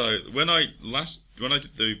 So when I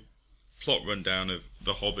did the plot rundown of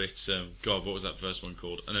The Hobbit, God, what was that first one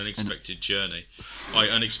called? An Unexpected Journey. I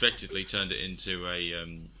unexpectedly turned it into I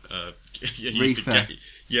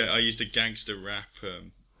used a gangster rap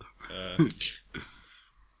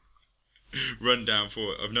rundown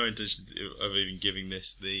for it. I've no intention of even giving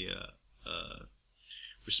this the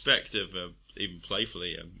respect of even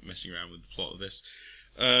playfully messing around with the plot of this.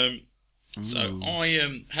 So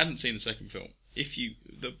I hadn't seen the second film.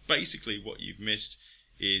 Basically what you've missed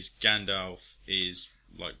is Gandalf is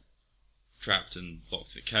like trapped and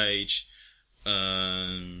locked in a cage.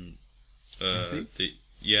 The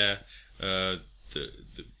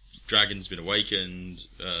dragon's been awakened.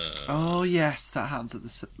 Oh yes, that happens at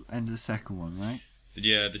the end of the second one, right?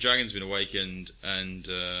 Yeah, the dragon's been awakened, and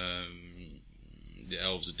the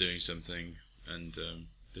elves are doing something, and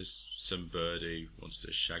there's some bird who wants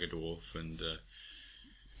to shag a dwarf, and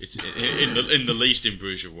it's in the least in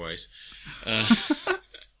Bruges of ways.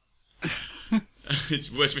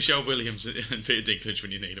 Where's Michelle Williams and Peter Dinklage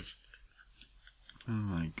when you need them? Oh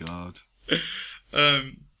my god.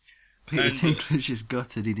 Peter Dinklage is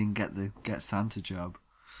gutted he didn't get the Get Santa job.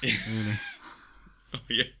 Really? Oh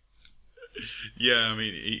yeah. Yeah, I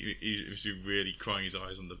mean, he was really crying his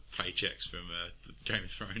eyes on the paychecks from Game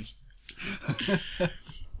of Thrones.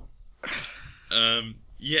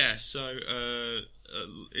 So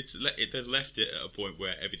they've left it at a point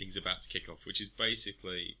where everything's about to kick off, which is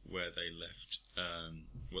basically where they left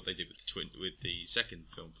what they did with the second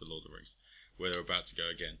film for Lord of the Rings, where they're about to go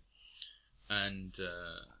again, and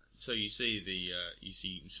so you see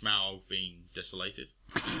Smaug being desolated.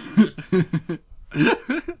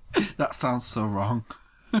 That sounds so wrong.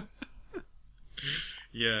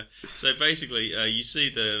 Yeah, so basically you see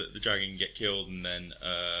the dragon get killed, and then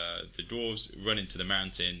the dwarves run into the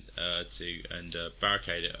mountain to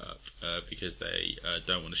barricade it up because they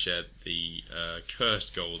don't want to share the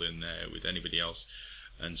cursed gold in there with anybody else.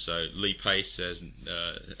 And so Lee Pace says,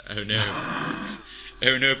 oh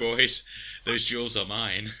no boys, those jewels are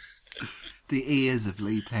mine. The ears of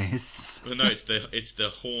Lee Pace. Well, no, it's the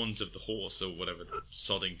horns of the horse, or whatever the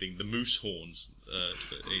sodding thing, the moose horns.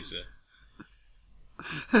 That is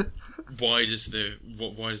wide as the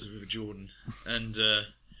River Jordan, and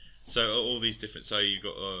so all these different. So you've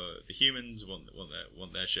got the humans want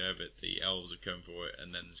their share of it. The elves have come for it,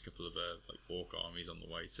 and then there's a couple of like orc armies on the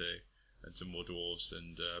way too, and some more dwarves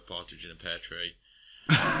and partridge in a pear tree.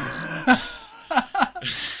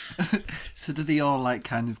 So do they all like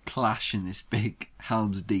kind of clash in this big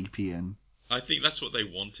Helm's Deepian? I think that's what they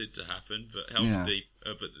wanted to happen, but Helm's Deep.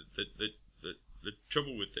 But the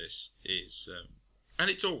trouble with this is, and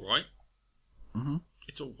it's all right. Mm-hmm.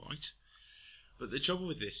 It's all right. But the trouble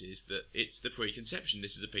with this is that it's the preconception.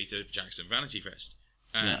 This is a Peter Jackson Vanity Fest,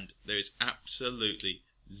 and there is absolutely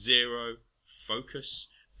zero focus.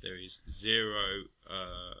 There is zero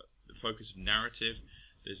the focus of narrative.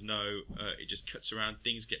 There's no, it just cuts around,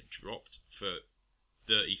 things get dropped for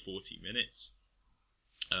 30, 40 minutes,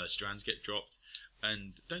 strands get dropped,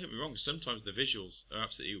 and don't get me wrong, sometimes the visuals are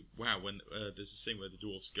absolutely wow, when there's a scene where the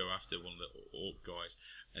dwarves go after one of the orc guys,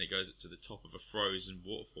 and it goes up to the top of a frozen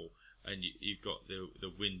waterfall, and you've got the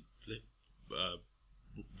wind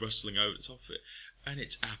rustling over the top of it, and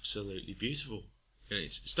it's absolutely beautiful, and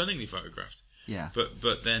it's stunningly photographed. Yeah.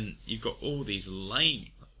 But then you've got all these lame,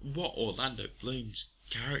 what Orlando Bloom's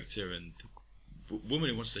character and the woman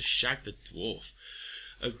who wants to shag the dwarf,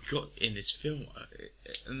 have got in this film,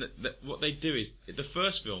 and what they do is the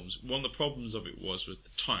first films. One of the problems of it was the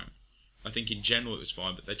tone. I think in general it was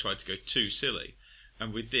fine, but they tried to go too silly,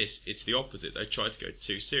 and with this, it's the opposite. They tried to go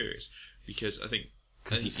too serious because I think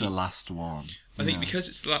it's the last one. I think because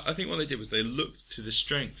it's I think what they did was they looked to the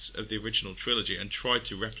strengths of the original trilogy and tried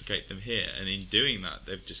to replicate them here, and in doing that,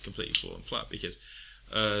 they've just completely fallen flat because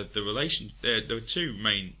there were two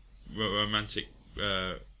main romantic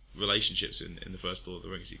relationships in the first Lord of the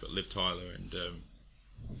Rings. You've got Liv Tyler and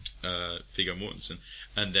Viggo Mortensen,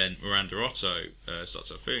 and then Miranda Otto starts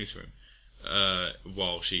to have feelings for him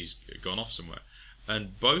while she's gone off somewhere.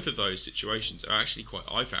 And both of those situations are actually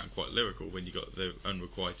I found quite lyrical when you got the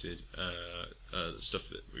unrequited stuff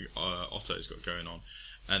that Otto's got going on,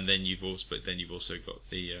 and then you've also got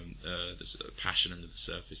the sort of passion under the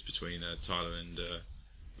surface between Tyler and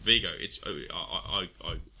Viggo.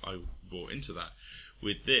 I bought into that.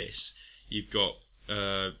 With this, you've got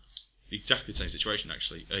exactly the same situation.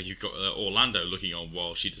 Actually, you've got Orlando looking on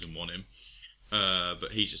while she doesn't want him,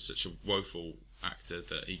 but he's just such a woeful actor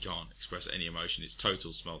that he can't express any emotion. It's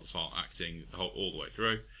total smell the fart acting all the way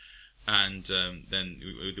through. And then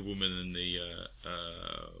the woman and the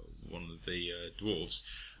one of the dwarves,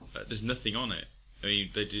 there's nothing on it. I mean,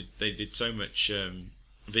 they did so much.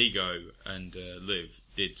 Viggo and Liv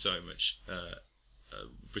did so much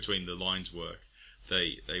between the lines work.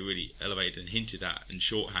 They really elevated and hinted at and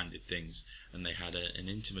shorthanded things, and they had an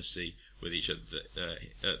intimacy with each other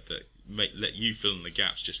that let you fill in the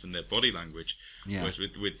gaps just from their body language. Yeah. Whereas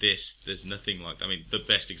with this, there's nothing like that. I mean, the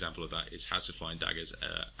best example of that is House of Flying Daggers,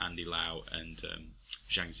 Andy Lau and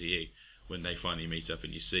Zhang Ziyi, when they finally meet up,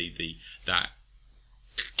 and you see that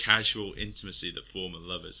casual intimacy that former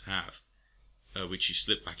lovers have, which you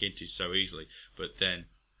slip back into so easily. But then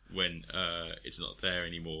when it's not there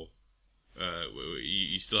anymore,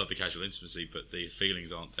 you still have the casual intimacy, but the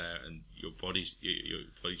feelings aren't there, and your body just,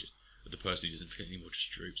 the person who doesn't feel anymore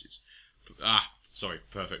just droops.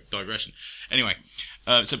 Perfect digression. Anyway,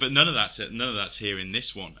 but none of that's here in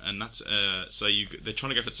this one, and that's they're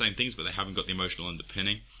trying to go for the same things, but they haven't got the emotional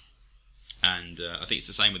underpinning. And I think it's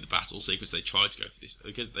the same with the battle sequence. They tried to go for this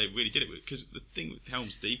because they really did it. Because the thing with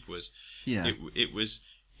Helm's Deep was, it was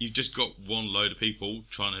you've just got one load of people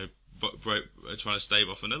trying to stave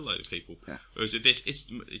off another load of people. Yeah. Whereas with this,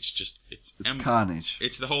 it's carnage.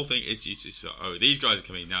 It's the whole thing. It's these guys are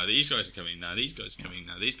coming now. These guys are coming now. These guys are coming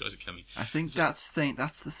now. These guys are coming. I think that's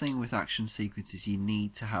the thing with action sequences. You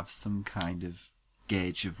need to have some kind of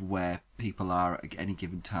gauge of where people are at any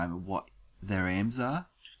given time and what their aims are.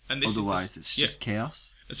 And otherwise, it's just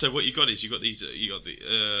chaos. And so what you've got is the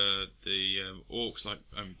orcs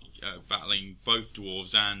battling both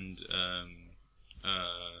dwarves and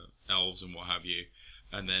elves and what have you,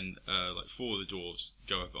 and then four of the dwarves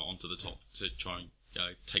go up onto the top to try and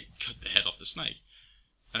cut the head off the snake.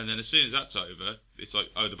 And then as soon as that's over, it's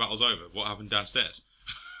like, oh, the battle's over. What happened downstairs?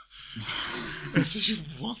 It's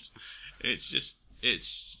just, what?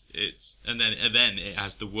 And then it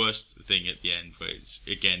has the worst thing at the end, where it's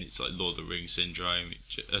like Lord of the Rings syndrome.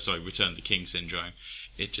 Return of the King syndrome.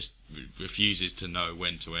 It just refuses to know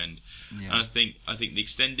when to end. Yeah. And I think the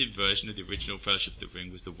extended version of the original Fellowship of the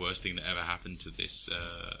Ring was the worst thing that ever happened to this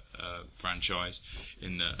franchise.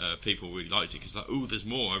 In that people really liked it because there's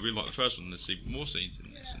more. I really like the first one. There's more scenes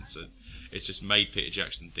in this, and so it's just made Peter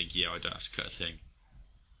Jackson think, I don't have to cut a thing.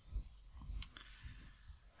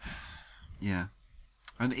 Yeah.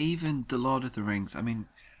 And even the Lord of the Rings, I mean,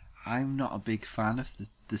 I'm not a big fan of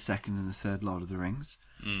the second and the third Lord of the Rings,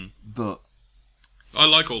 but I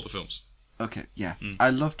like all the films. Okay, yeah. I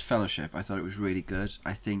loved Fellowship. I thought it was really good.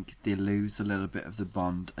 I think they lose a little bit of the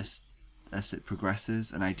bond as it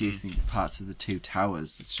progresses, and I do think parts of the Two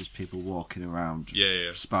Towers, it's just people walking around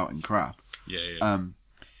spouting crap. Yeah.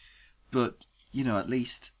 But, at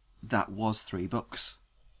least that was 3 books.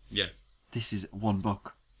 Yeah. This is 1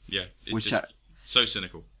 book. Yeah, it's just so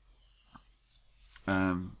cynical.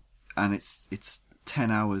 And it's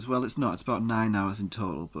 10 hours. Well, it's not. It's about 9 hours in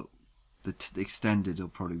total, but the extended will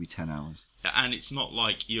probably be 10 hours. And it's not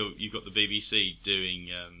like you've got the BBC doing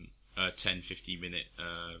 10-50 minute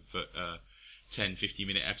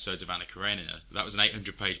episodes of Anna Karenina. That was an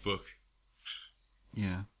 800-page book.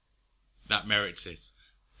 Yeah. That merits it.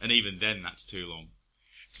 And even then, that's too long.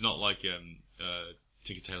 It's not like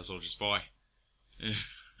Tinker Tailor Soldier Spy.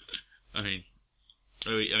 I mean,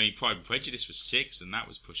 Pride and Prejudice was 6, and that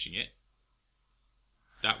was pushing it.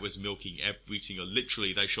 That was milking every single.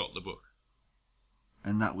 Literally, they shot the book.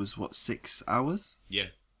 And that was 6 hours? Yeah.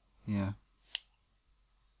 Yeah.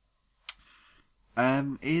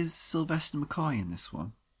 Is Sylvester McCoy in this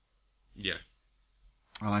one? Yeah.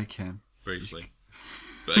 I like him. Briefly.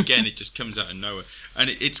 But again, it just comes out of nowhere, and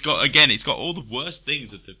it's got all the worst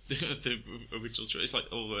things of the original trilogy. It's like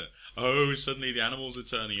suddenly the animals are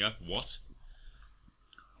turning up. What?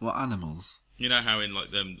 What animals? You know how in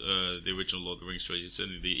like the original Lord of the Rings trilogy,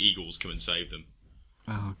 suddenly the eagles come and save them.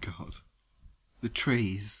 Oh God, the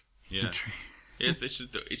trees. Yeah, the yeah.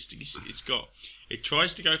 It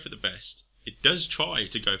tries to go for the best. It does try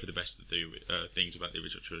to go for the best of the things about the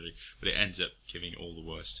original trilogy, but it ends up giving all the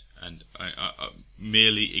worst and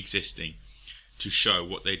merely existing to show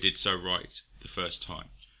what they did so right the first time.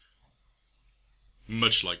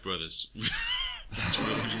 Much like Brothers,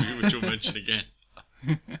 which we'll mention again.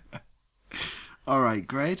 All right,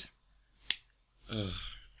 grade.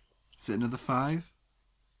 Is it another 5?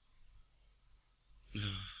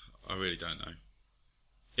 I really don't know.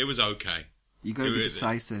 It was okay. You got to be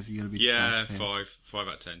decisive. You got to be decisive. Yeah, 5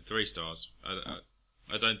 out of 10, 3 stars.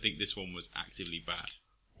 I don't think this one was actively bad.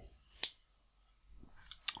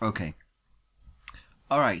 Okay.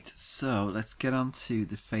 All right. So let's get on to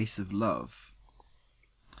The Face of Love.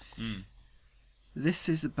 This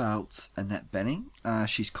is about Annette Bening.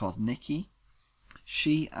 She's called Nikki.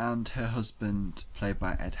 She and her husband, played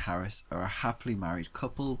by Ed Harris, are a happily married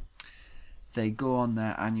couple. They go on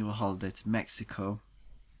their annual holiday to Mexico.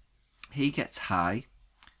 He gets high,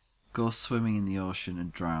 goes swimming in the ocean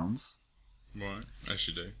and drowns. Right, as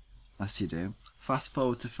you do. As you do. Fast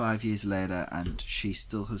forward to 5 years later and she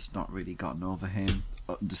still has not really gotten over him,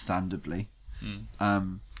 understandably.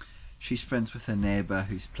 She's friends with her neighbour,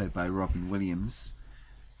 who's played by Robin Williams,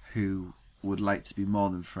 who would like to be more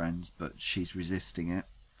than friends, but she's resisting it.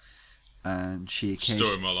 And she occasionally...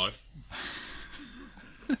 Story of my life.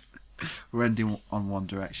 We're ending on One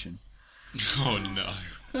Direction. Oh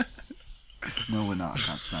no. No, we're not. I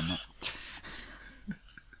can't stand that.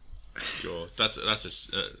 God, that's a.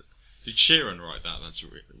 Did Sheeran write that? That's a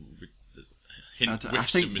hint. I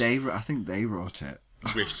think they wrote it.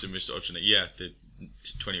 Whiffs and misogyny. Yeah, the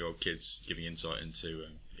 20-year-old kids giving insight into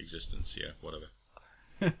existence. Yeah, whatever.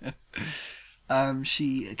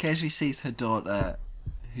 She occasionally sees her daughter,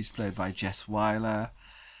 who's played by Jess Weiler.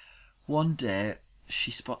 One day, she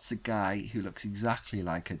spots a guy who looks exactly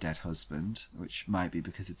like her dead husband, which might be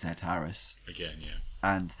because it's Ed Harris. Again, yeah.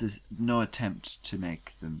 And there's no attempt to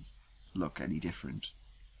make them look any different.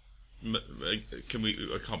 I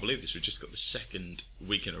can't believe this. We've just got the second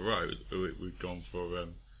week in a row we've gone for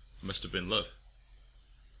Must Have Been Love.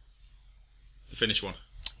 The Finnish one.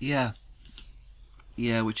 Yeah.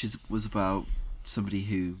 Yeah, which was about somebody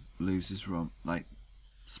who loses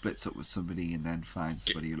splits up with somebody and then finds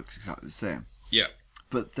somebody who looks exactly the same. Yeah.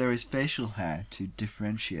 But there is facial hair to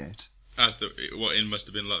differentiate. As what in Must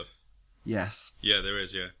Have Been Love? Yes. Yeah, there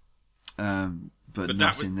is, yeah. But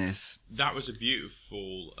not in this. That was a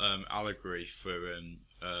beautiful allegory for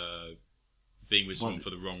being with someone for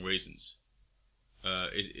the wrong reasons.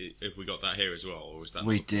 Have we got that here as well, or was that?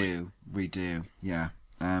 We do, yeah.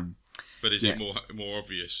 But is it more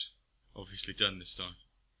obviously done this time?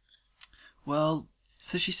 Well,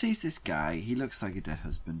 so she sees this guy. He looks like a dead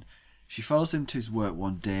husband. She follows him to his work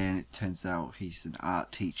one day, and it turns out he's an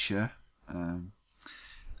art teacher.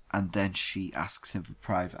 And then she asks him for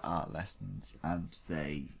private art lessons, and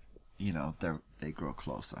they grow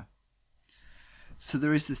closer. So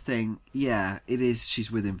there is the thing, yeah, it is,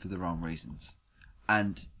 she's with him for the wrong reasons.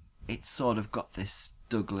 And it's sort of got this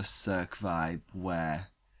Douglas Sirk vibe where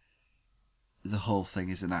the whole thing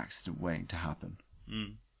is an accident waiting to happen.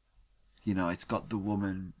 You know, it's got the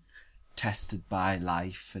woman tested by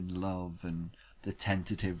life and love and the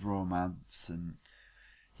tentative romance and,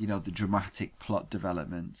 you know, the dramatic plot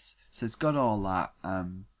developments. So it's got all that.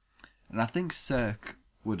 And I think Sirk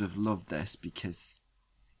would have loved this because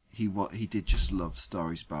he did just love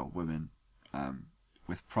stories about women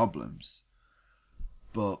with problems.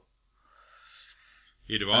 But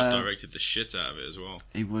he'd have art directed the shit out of it as well.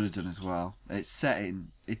 He would have done as well.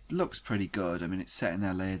 It looks pretty good. I mean, it's set in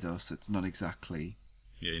LA though, so it's not exactly...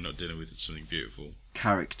 Yeah, you're not dealing with something beautiful.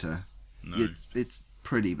 Character. No. It's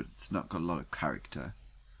pretty, but it's not got a lot of character.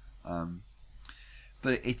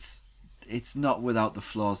 But it's not without the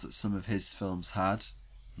flaws that some of his films had.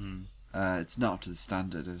 It's not up to the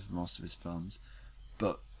standard of most of his films,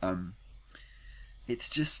 but it's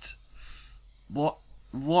just what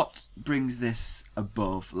brings this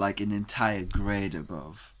above, like an entire grade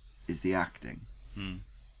above, is the acting.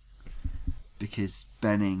 Because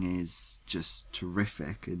Bening is just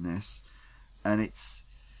terrific in this, and it's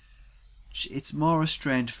more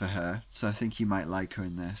restrained for her, so I think you might like her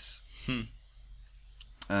in this.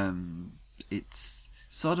 It's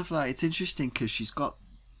sort of like, it's interesting because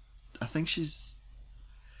I think she's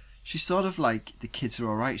sort of like The Kids Are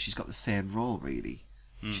Alright. She's got the same role really,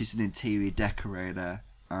 She's an interior decorator,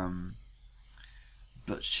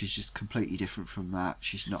 but she's just completely different from that.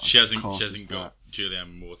 She's not. She as hasn't coarse as got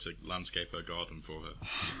Julianne Moore to landscape her garden for her.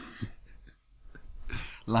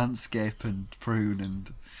 Landscape and prune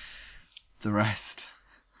and the rest.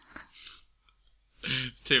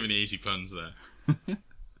 Too many easy puns there.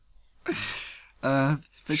 But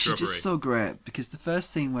Shrubbery. she's just so great because the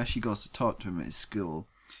first scene where she goes to talk to him at his school,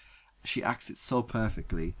 she acts it so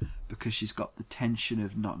perfectly because she's got the tension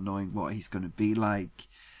of not knowing what he's going to be like,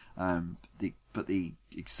 but the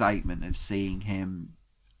excitement of seeing him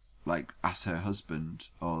like as her husband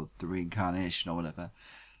or the reincarnation or whatever,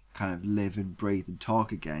 kind of live and breathe and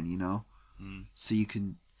talk again, you know. So you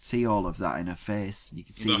can see all of that in her face. And you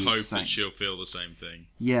can see The the hope excitement. that she'll feel the same thing.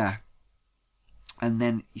 Yeah. And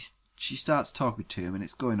then she starts talking to him and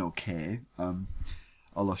it's going okay,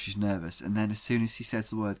 although she's nervous. And then as soon as he says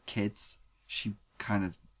the word kids, she kind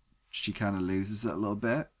of loses it a little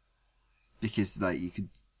bit, because like you could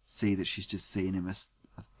see that she's just seeing him as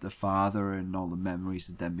the father and all the memories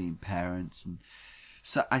of them being parents. And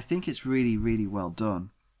so I think it's really, really well done.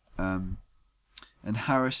 And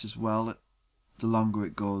Harris as well, the longer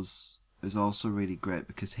it goes, is also really great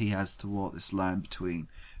because he has to walk this line between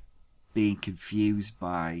being confused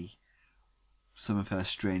by some of her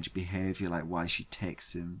strange behaviour, like why she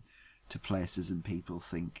takes him to places and people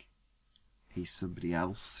think he's somebody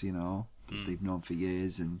else, you know, that they've known for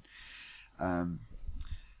years, and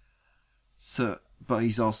but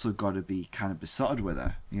he's also got to be kind of besotted with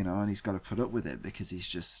her, you know, and he's got to put up with it because he's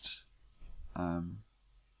just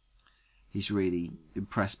he's really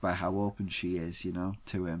impressed by how open she is, you know,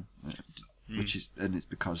 to him, and it's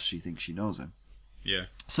because she thinks she knows him. Yeah.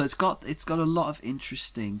 So it's got a lot of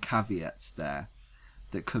interesting caveats there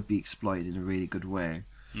that could be exploited in a really good way,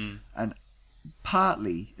 and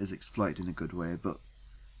partly is exploited in a good way, but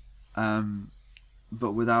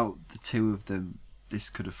without the two of them, this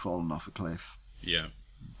could have fallen off a cliff. Yeah.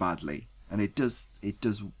 Badly, and it does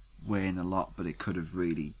wane a lot, but it could have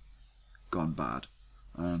really gone bad.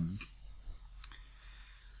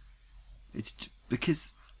 It's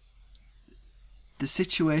because the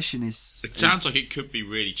situation is. It sounds like it could be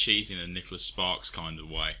really cheesy in a Nicholas Sparks kind of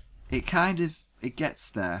way. It gets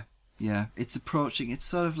there. Yeah, it's approaching. It's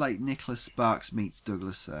sort of like Nicholas Sparks meets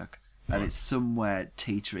Douglas Sirk, and it's somewhere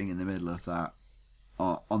teetering in the middle of that,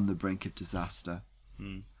 or on the brink of disaster.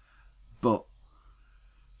 But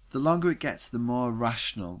the longer it gets, the more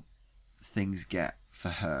rational things get for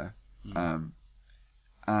her,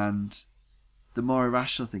 and the more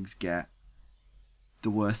irrational things get, the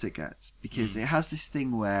worse it gets, because it has this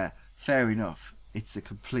thing where, fair enough, it's a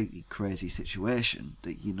completely crazy situation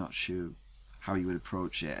that you're not sure how you would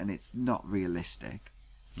approach it, and it's not realistic,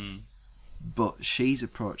 but she's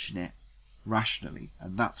approaching it rationally,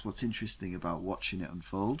 and that's what's interesting about watching it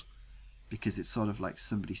unfold, because it's sort of like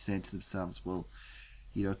somebody saying to themselves, well,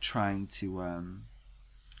 you know, trying to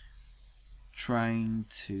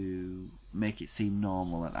make it seem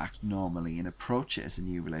normal and act normally and approach it as a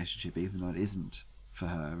new relationship, even though it isn't for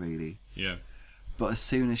her, really. Yeah. But as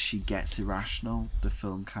soon as she gets irrational, the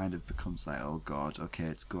film kind of becomes like, oh god, okay,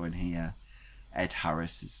 it's going here. Ed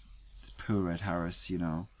Harris is poor Ed Harris, you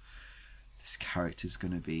know. This character's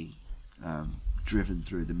going to be driven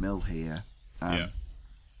through the mill here.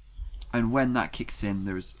 And when that kicks in,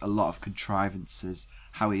 there's a lot of contrivances.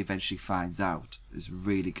 How he eventually finds out is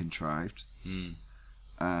really contrived. And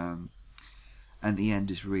the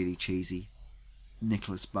end is really cheesy.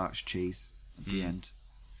 Nicholas Sparks cheese at the end.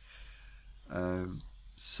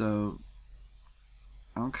 So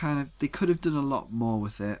I'm kind of. They could have done a lot more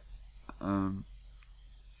with it.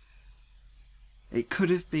 It could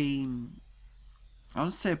have been. I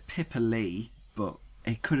wouldn't say Pippa Lee, but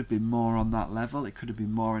it could have been more on that level. It could have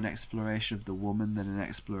been more an exploration of the woman than an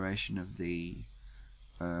exploration of the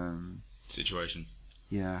situation.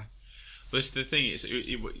 Yeah. Well, that's the thing.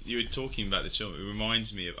 You were talking about this film. It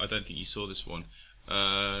reminds me of. I don't think you saw this one.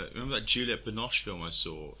 Remember that Juliette Binoche film I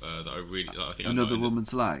saw that I really. I think Another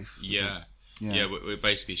Woman's Life. Yeah. Where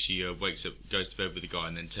basically she wakes up, goes to bed with a guy,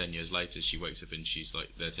 and then 10 years later she wakes up and she's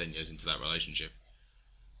like they're 10 years into that relationship.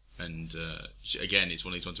 And again, it's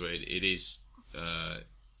one of these ones where it is.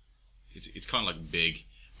 It's kind of like Big,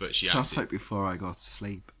 but she acts sounds like Before I Go to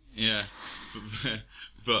Sleep. Yeah,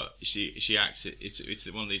 but she acts it.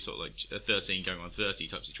 It's one of these sort of like a 13 going on 30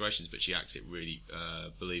 type situations, but she acts it really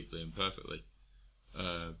believably and perfectly.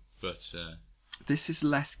 But this is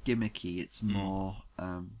less gimmicky. It's more.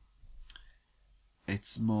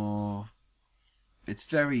 It's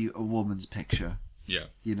very a woman's picture. Yeah,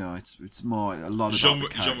 you know, it's more a lot of genre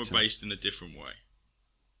based in a different way.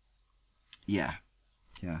 Yeah.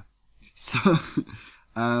 So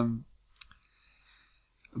But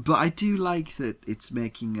I do like that it's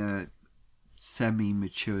making a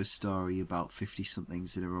semi-mature story about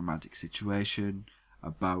 50-somethings in a romantic situation,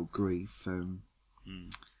 about grief,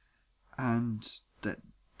 and that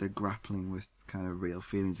they're grappling with kind of real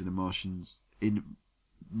feelings and emotions in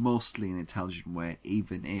mostly an intelligent way,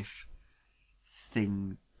 even if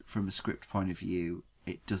from a script point of view,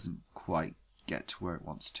 it doesn't quite get to where it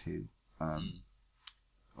wants to.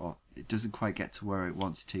 Or it doesn't quite get to where it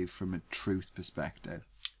wants to from a truth perspective.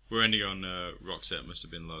 We're ending on Roxette Must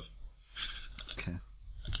Have Been Love. Okay.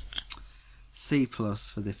 C+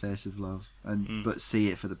 for The Face of Love, but C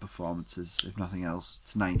it for the performances, if nothing else.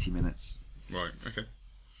 It's 90 minutes. Right, okay.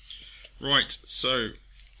 Right, so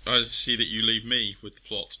I see that you leave me with the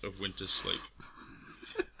plot of Winter's Sleep.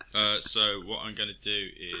 So what I'm going to do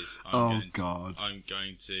is I'm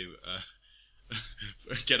going to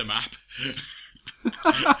get a map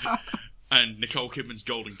and Nicole Kidman's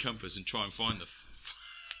Golden Compass and try and find the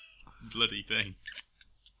bloody thing.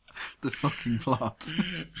 The fucking plot.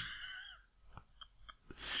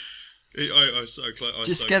 I was so close.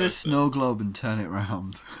 Just get a snow globe and turn it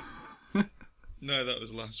round. No, that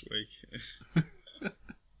was last week.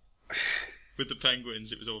 With the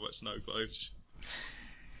penguins, it was all about snow globes.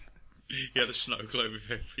 He had a snow globe with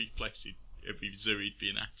every zoo he'd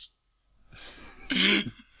been at.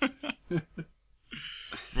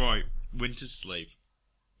 Right, Winter's Sleep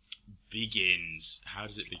begins. How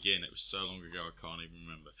does it begin? It was so long ago, I can't even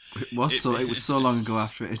remember. It was so long ago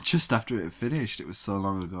just after it finished. It was so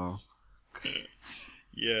long ago.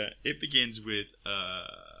 Yeah, it begins with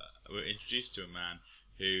we're introduced to a man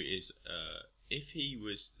who is if he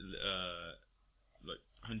was like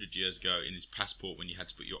 100 years ago in his passport when you had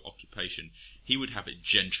to put your occupation, he would have it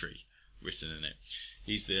gentry written in it.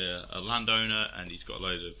 He's a landowner, and he's got a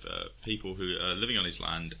load of people who are living on his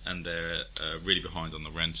land, and they're really behind on the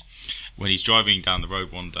rent. When he's driving down the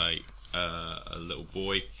road one day, a little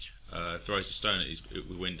boy throws a stone at his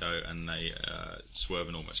window, and they swerve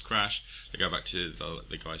and almost crash. They go back to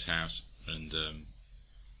the guy's house, and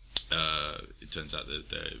it turns out that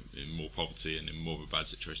they're in more poverty and in more of a bad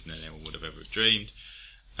situation than anyone would have ever dreamed.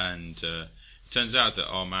 And it turns out that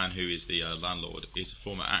our man, who is the landlord, is a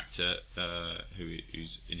former actor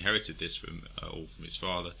who's inherited this all from his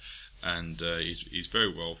father, and he's very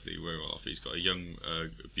wealthy, very well off. He's got a young,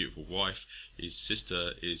 beautiful wife. His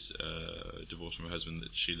sister is divorced from her husband.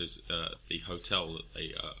 That she lives at the hotel that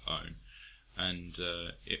they own, and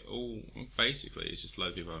it all basically is just a load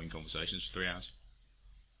of people having conversations for 3 hours.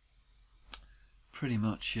 Pretty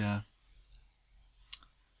much, yeah.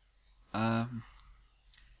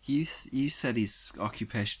 You said his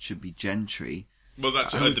occupation should be gentry. Well,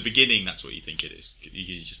 that's at the beginning. That's what you think it is.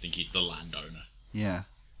 You just think he's the landowner. Yeah.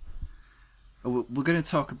 We're going to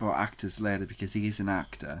talk about actors later because he is an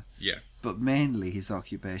actor. Yeah. But mainly his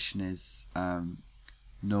occupation is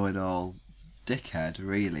know-it-all dickhead,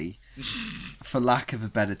 really, for lack of a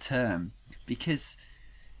better term. Because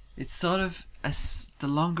it's sort of, the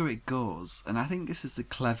longer it goes, and I think this is a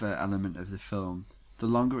clever element of the film, the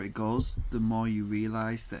longer it goes, the more you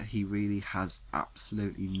realise that he really has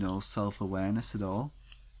absolutely no self-awareness at all.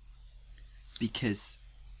 Because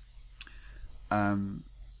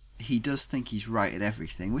he does think he's right at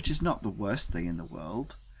everything, which is not the worst thing in the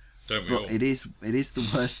world. Don't we all? But it is the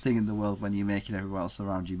worst thing in the world when you're making everyone else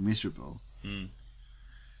around you miserable. Mm.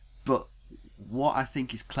 But what I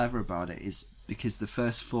think is clever about it is because the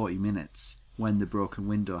first 40 minutes, when the broken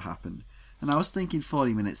window happened, and I was thinking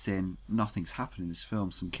 40 minutes saying nothing's happened in this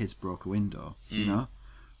film, some kids broke a window, you know?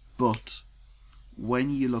 But when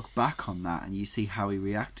you look back on that and you see how he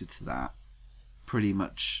reacted to that, pretty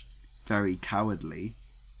much very cowardly,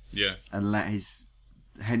 yeah, and let his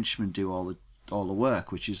henchmen do all the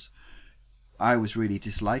work, which is, I was really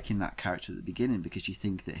disliking that character at the beginning because you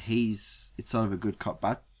think that it's sort of a good cop,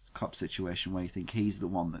 bad cop situation where you think he's the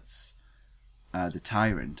one that's the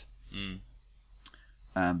tyrant.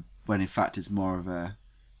 When in fact it's more of a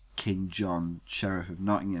King John, Sheriff of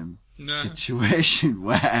Nottingham situation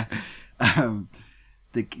where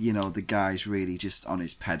the guy's really just on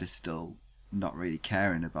his pedestal, not really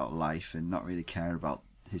caring about life and not really caring about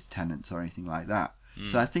his tenants or anything like that.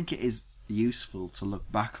 So I think it is useful to look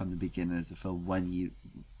back on the beginning of the film when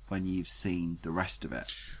you've seen the rest of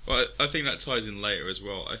it. Well, I think that ties in later as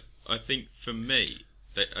well. I think for me,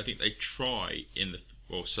 I think they try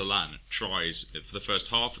Salan tries for the first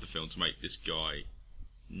half of the film to make this guy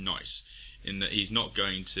nice, in that he's not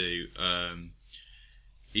going to,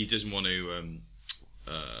 he doesn't want to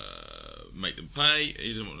make them pay.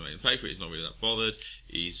 He doesn't want to make them pay for it. He's not really that bothered.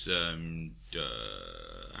 He's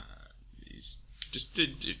just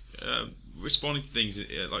responding to things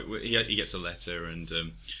like he gets a letter and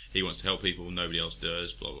he wants to help people, nobody else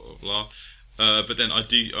does, blah blah blah. But then I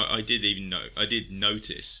did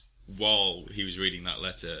notice while he was reading that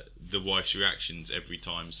letter the wife's reactions every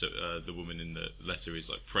time. So the woman in the letter is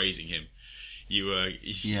like praising him.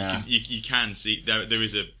 You can see there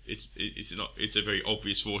is it's a very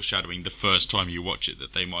obvious foreshadowing the first time you watch it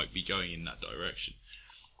that they might be going in that direction.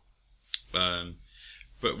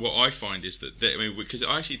 But what I find is that because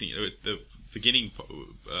I actually think the beginning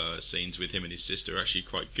scenes with him and his sister are actually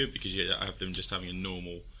quite good, because you have them just having a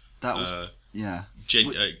normal nice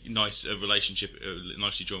relationship,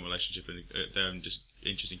 nicely drawn relationship, and they're having just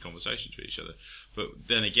interesting conversations with each other. But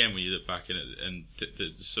then again, when you look back in it, and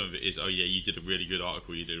some of it is, oh yeah, you did a really good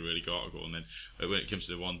article, and then when it comes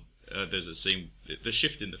to the one, there's a scene. The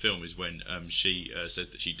shift in the film is when she says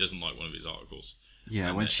that she doesn't like one of his articles.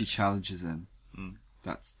 Yeah, when she challenges him.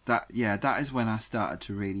 That is when I started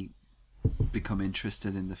to really become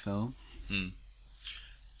interested in the film.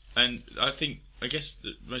 And I guess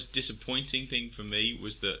the most disappointing thing for me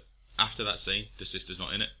was that after that scene, the sister's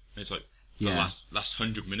not in it. And it's like the last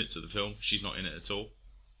 100 minutes of the film, she's not in it at all.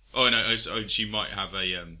 Oh no, she might have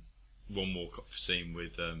a one more scene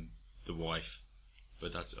with the wife,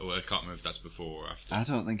 but I can't remember if that's before or after. I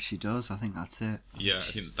don't think she does. I think that's it. Yeah, I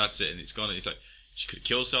think that's it, and it's gone. And it's like she could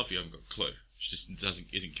kill herself. You haven't got a clue. She just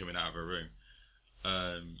isn't coming out of her room.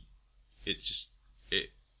 It's just it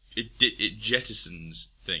jettisons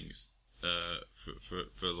things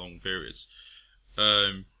for long periods,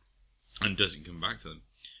 and doesn't come back to them.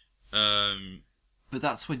 But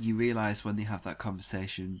that's when you realise, when they have that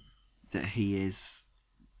conversation, that he is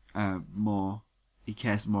more. He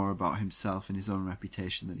cares more about himself and his own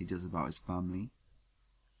reputation than he does about his family.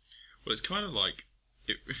 Well, it's kind of like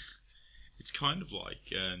it's kind of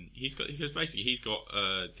like he's got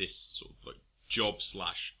this sort of like job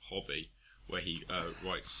 / hobby where he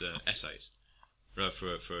writes essays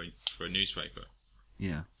for a newspaper.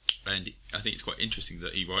 Yeah. And I think it's quite interesting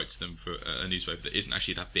that he writes them for a newspaper that isn't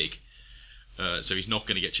actually that big, so he's not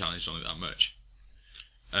going to get challenged on it that much.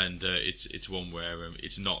 And it's one where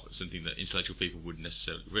it's not something that intellectual people would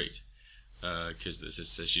necessarily read, because it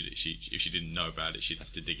says if she didn't know about it, she'd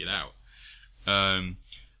have to dig it out. And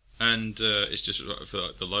it's just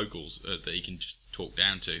for the locals that he can just talk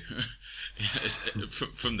down to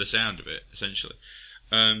from the sound of it, essentially.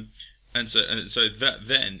 And so that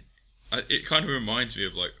then it kind of reminds me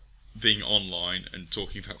of like being online and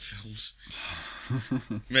talking about films.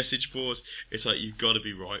 Message boards. It's like you've got to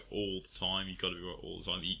be right all the time.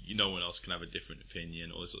 No one else can have a different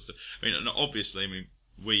opinion. All this sort of stuff. I mean, and obviously,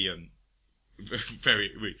 we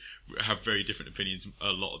have very different opinions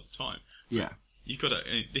a lot of the time. Yeah. You got to.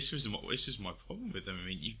 This was my problem with them. I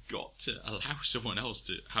mean, you've got to allow someone else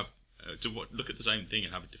to have look at the same thing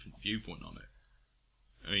and have a different viewpoint on it.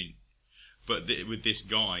 I mean, but with this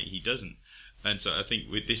guy, he doesn't. And so I think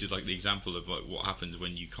this is like the example of like what happens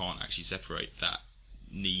when you can't actually separate that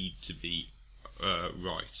need to be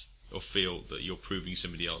right, or feel that you're proving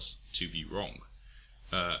somebody else to be wrong,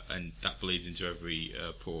 and that bleeds into every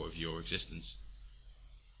pore of your existence.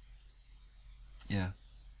 Yeah.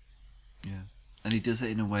 And he does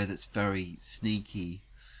it in a way that's very sneaky.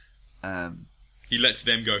 He lets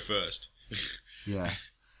them go first. Yeah.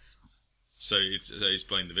 So he's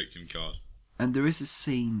playing the victim card. And there is a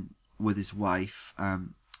scene with his wife,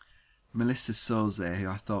 Melissa Soze, who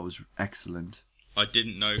I thought was excellent. I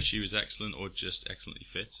didn't know if she was excellent or just excellently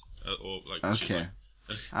fit, or like. Okay.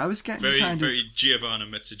 I was getting very Giovanna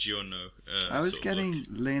Mezzogiorno. I was getting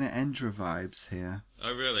Lena Endra vibes here.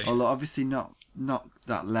 Oh really? Although obviously not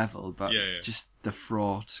that level, but yeah. just the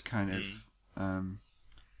fraught kind of.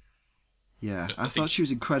 Yeah, I thought she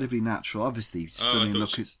was incredibly natural. Obviously, stunning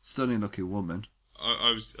looking woman.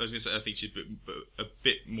 I was going to say, I think she's a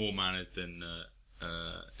bit more mannered than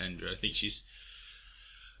Endra. I think she's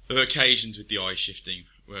there are occasions with the eye shifting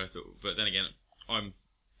where I thought, but then again, I'm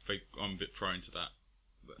a bit prone to that.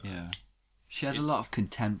 But, yeah, she had a lot of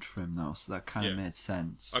contempt for him though, so that kind of made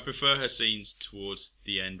sense. I prefer her scenes towards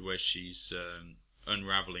the end where she's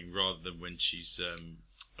unraveling rather than when she's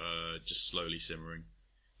just slowly simmering.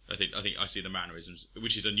 I think I see the mannerisms,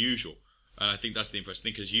 which is unusual. And I think that's the impressive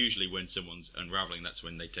thing, because usually when someone's unravelling, that's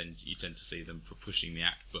when you tend to see them pushing the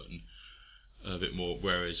act button a bit more.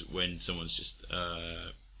 Whereas when someone's just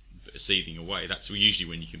seething away, that's usually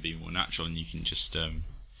when you can be more natural and you can just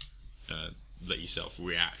let yourself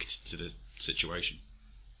react to the situation.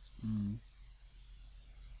 Mm.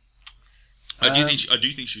 I do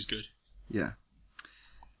think she was good. Yeah,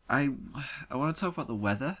 I want to talk about the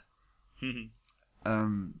weather.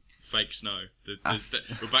 fake snow. We're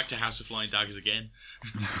back to House of Flying Daggers again.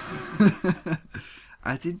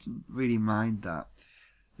 I didn't really mind that.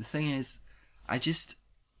 The thing is, I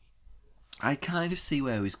kind of see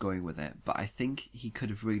where he was going with it, but I think he could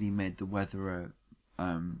have really made the weather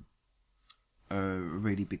a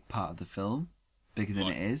really big part of the film, bigger than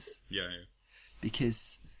it is. Yeah.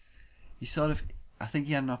 Because he I think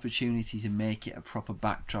he had an opportunity to make it a proper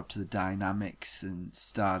backdrop to the dynamics and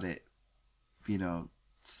start it with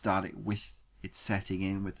it setting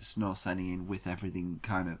in, with the snow setting in, with everything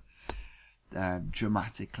kind of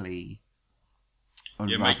dramatically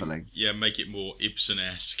unraveling. Make it more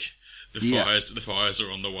Ibsen-esque. The fires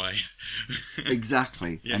are on the way.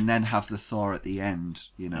 Exactly. Yeah. And then have the Thor at the end,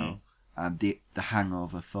 the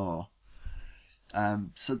hangover Thor.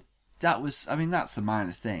 So that was, that's a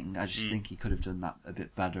minor thing. I just think he could have done that a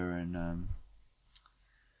bit better and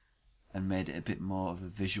made it a bit more of a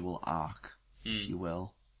visual arc, if you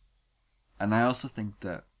will. And I also think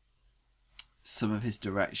that some of his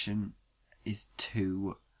direction is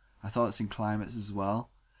too... I thought it's in Climax as well.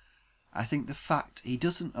 I think the fact he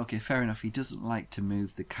doesn't... Okay, fair enough, he doesn't like to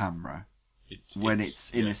move the camera when it's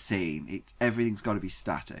in a scene. Everything's got to be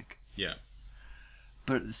static. Yeah.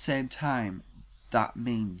 But at the same time, that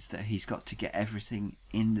means that he's got to get everything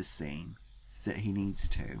in the scene that he needs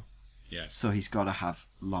to. Yeah. So he's got to have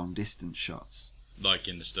long distance shots. Like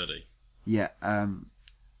in The Study. Yeah.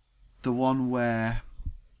 The one where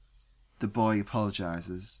the boy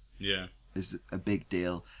apologises. Yeah. Is a big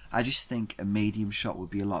deal. I just think a medium shot would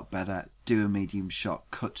be a lot better. Do a medium shot,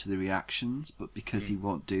 cut to the reactions, but because he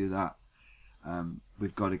won't do that,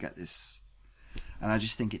 we've got to get this. And I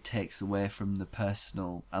just think it takes away from the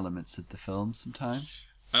personal elements of the film sometimes.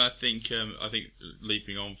 And I think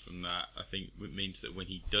leaping on from that, I think it means that when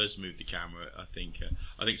he does move the camera, I think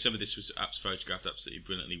some of this was photographed absolutely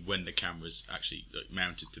brilliantly when the camera's actually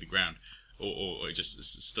mounted to the ground, or it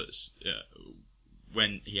just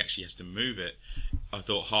when he actually has to move it. I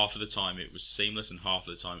thought half of the time it was seamless and half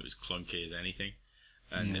of the time it was clunky as anything.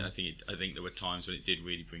 And I think there were times when it did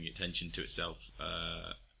really bring attention to itself.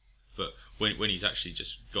 But when he's actually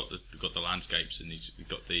just got the landscapes and he's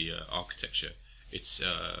got the architecture, it's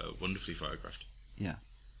wonderfully photographed. Yeah.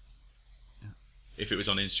 If it was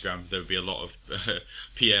on Instagram, there would be a lot of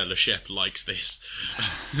Pierre Le Chep likes this.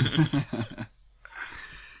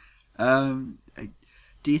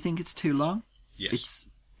 Do you think it's too long? Yes.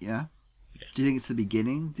 Yeah. Do you think it's the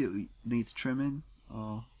beginning that needs trimming,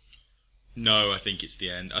 or? No, I think it's the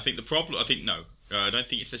end. I think the problem. I don't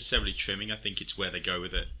think it's necessarily trimming. I think it's where they go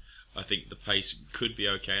with it. I think the pace could be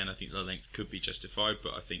okay, and I think the length could be justified.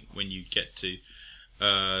 But I think when you get to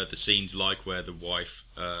the scenes like where the wife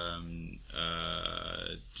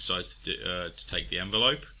decides to take the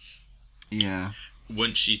envelope, yeah.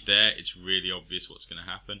 Once she's there, it's really obvious what's going to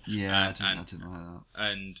happen. Yeah, I didn't know that.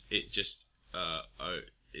 And it just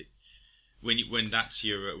when that's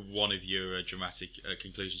one of your dramatic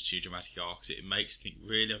conclusions to your dramatic arcs, it makes you think,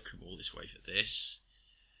 really, I've come all this way for this.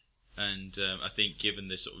 And I think, given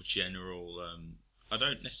the sort of general, I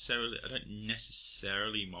don't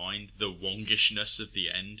necessarily mind the wongishness of the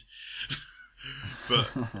end, but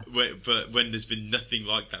when there's been nothing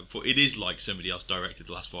like that before, it is like somebody else directed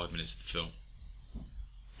the last 5 minutes of the film.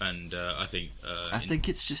 And I think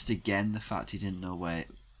it's just again the fact he didn't know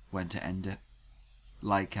when to end it.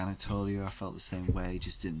 Like Anatolia, I felt the same way. He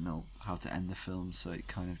just didn't know how to end the film, so it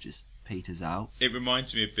kind of just peters out. It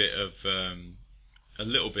reminds me a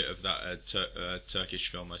little bit of that Turkish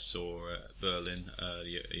film I saw at Berlin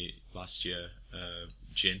last year,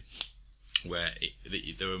 Jin, where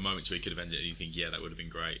there were moments where you could have ended it and you think, yeah, that would have been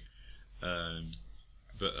great,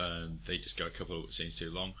 but they just go a couple of scenes too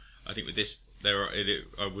long. I think with this,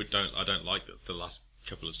 I don't like the last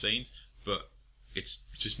couple of scenes, but it's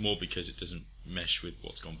just more because it doesn't mesh with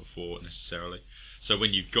what's gone before necessarily. So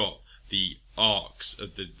when you've got the arcs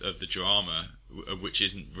of the drama, which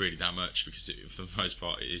isn't really that much because for the most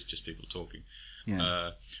part it is just people talking.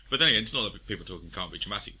 Yeah. But then again, it's not that people talking can't be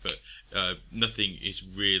dramatic, but nothing is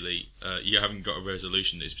really. You haven't got a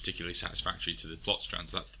resolution that is particularly satisfactory to the plot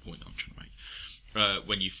strands. That's the point I'm trying to make.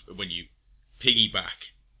 When you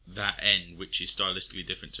piggyback that end, which is stylistically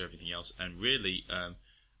different to everything else, and really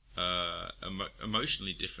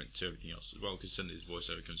emotionally different to everything else as well, because suddenly this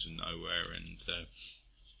voiceover comes from nowhere, and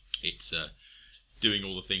it's doing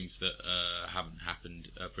all the things that haven't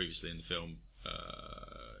happened previously in the film,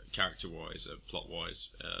 character-wise, plot-wise,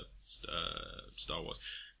 star-wise.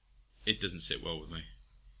 It doesn't sit well with me.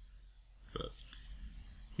 But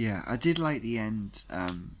yeah, I did like the end.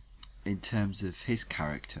 In terms of his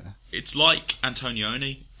character, it's like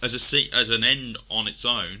Antonioni as an end on its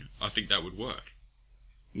own. I think that would work.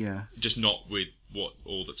 Yeah. Just not with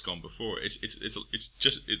all that's gone before. It's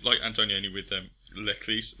just like Antonioni with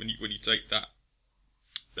Leclis. When you take that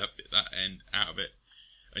end out of it,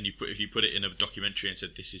 and if you put it in a documentary and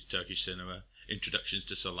said this is Turkish cinema, introductions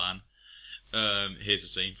to Salan. Here's a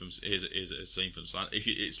scene from Salan.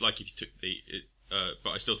 It's like if you took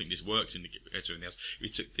but I still think this works in the case of everything else. If you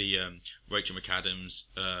took the Rachel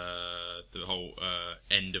McAdams, the whole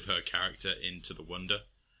end of her character into The Wonder.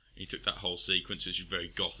 He took that whole sequence, which is very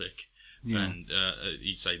gothic, and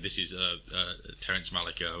you'd say this is a Terrence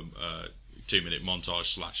Malick 2-minute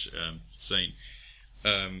montage / scene.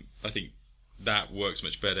 I think that works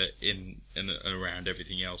much better in and around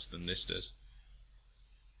everything else than this does.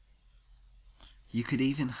 You could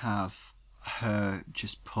even have her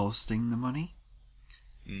just posting the money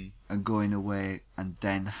and going away, and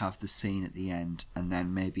then have the scene at the end, and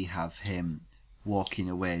then maybe have him walking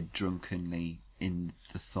away drunkenly in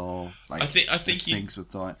the Thor. Like, I think things were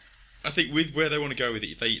thought. I think with where they want to go with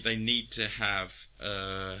it, they need to have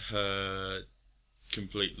her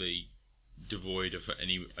completely devoid of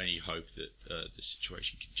any hope that the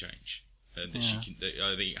situation can change, and that she can.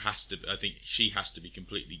 I think it has to. I think she has to be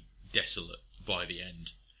completely desolate by the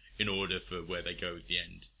end, in order for where they go with the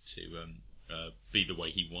end to be the way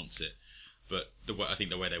he wants it. But I think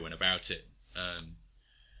the way they went about it.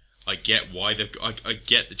 I get why I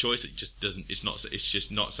get the choice. It just doesn't. It's not. It's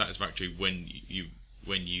just not satisfactory when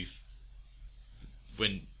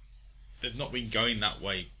they've not been going that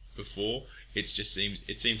way before. It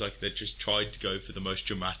seems like they've just tried to go for the most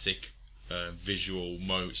dramatic visual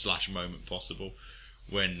moment possible.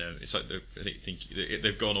 When it's like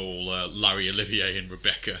they've gone all Larry, Olivier, and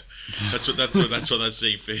Rebecca. That's what that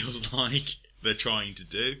scene feels like. They're trying to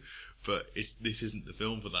do, but this isn't the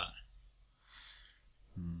film for that.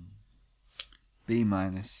 B-.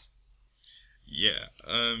 Yeah.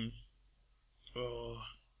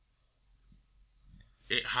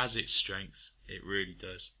 It has its strengths. It really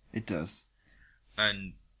does. It does.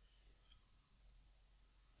 And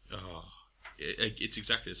it's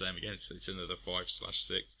exactly the same again. So it's another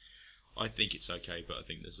 5/6. I think it's okay, but I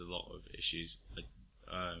think there's a lot of issues. 5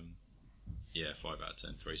 out of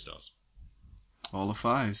 10, 3 stars. All the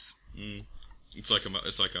 5s. It's like I'm a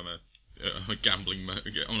gambling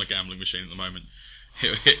machine at the moment.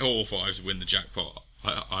 All 5s win the jackpot.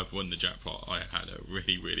 I've won the jackpot. I had a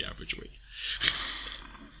really, really average week.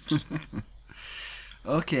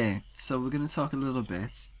 Okay, so we're going to talk a little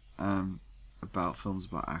bit about films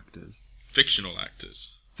about actors. Fictional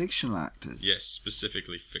actors. Fictional actors. Yes,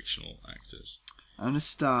 specifically fictional actors. I'm going to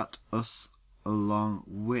start us along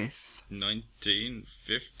with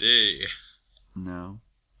 1950. No.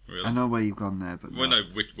 Really? I know where you've gone there, but well, no.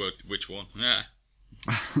 Which one? Yeah.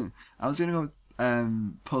 I was going to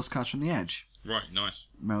go Postcards from the Edge. Right, nice.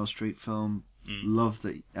 Meryl Streep film. Love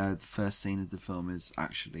that the first scene of the film is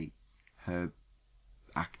actually her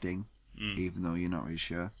acting, even though you're not really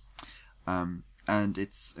sure. And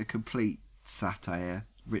it's a complete satire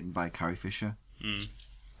written by Carrie Fisher.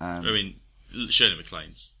 I mean, Shirley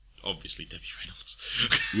MacLaine's obviously Debbie Reynolds.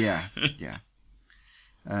 yeah.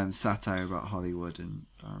 Satire about Hollywood and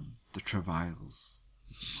the travails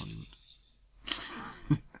of Hollywood.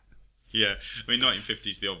 Yeah, I mean, 1950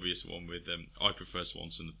 is the obvious one with I Prefer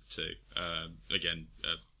Swanson of the two. Again,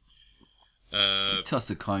 toss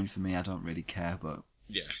a coin for me. I don't really care, but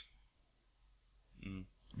yeah.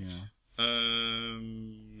 Yeah.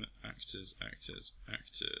 Actors.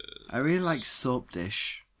 I really like Soap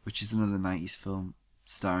Dish, which is another 90s film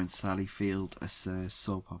starring Sally Field as a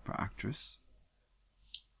soap opera actress.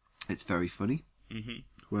 It's very funny.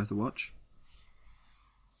 Worth a watch.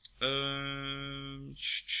 The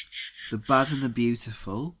Bad and the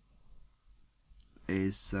Beautiful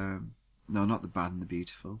is no, not The Bad and the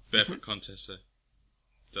Beautiful. Barefoot Contessa. Is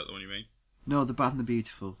that the one you mean? No, The Bad and the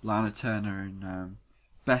Beautiful. Lana Turner and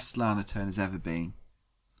best Lana Turner's ever been.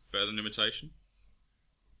 Better Than Imitation?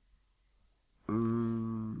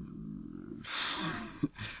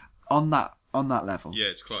 On that level. Yeah,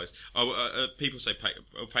 it's close. People say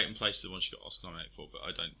Peyton Place is the one she got Oscar nominated for, but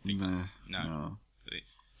I don't think no.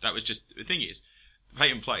 That was just the thing is,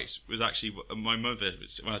 Peyton Place was actually my mother.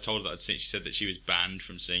 When I told her that I'd seen it, she said that she was banned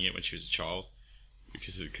from seeing it when she was a child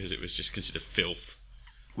because it was just considered filth.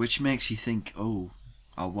 Which makes you think, oh,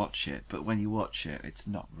 I'll watch it, but when you watch it, it's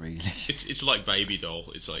not really. It's like Baby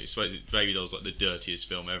Doll. It's like Baby Doll's like the dirtiest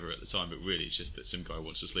film ever at the time, but really it's just that some guy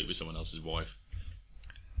wants to sleep with someone else's wife.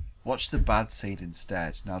 Watch The Bad Seed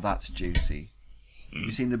instead. Now that's juicy. Have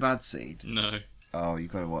you seen The Bad Seed? No. Oh,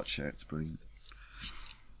 you've got to watch it. It's brilliant.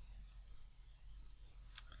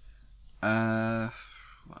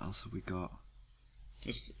 What else have we got?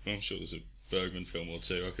 I'm sure there's Bergman film or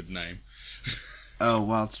two I could name. Oh,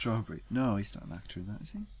 Wild Strawberry. No, he's not an actor in that,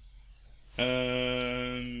 is he?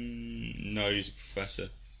 No, he's a professor.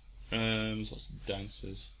 There's lots of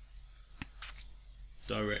dancers,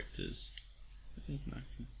 directors. He's an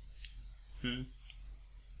actor.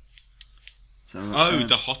 So,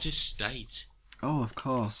 The Hottest State. Oh, of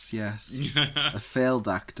course, yes. A failed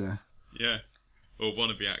actor. Yeah, or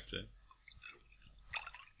wannabe actor.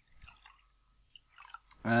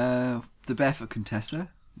 The Barefoot Contessa,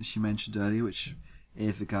 as she mentioned earlier, which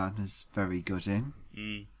Ava Gardner's very good in.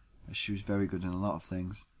 She was very good in a lot of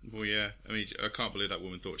things. Well, yeah. I mean, I can't believe that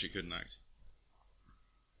woman thought she couldn't act.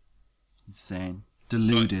 Insane.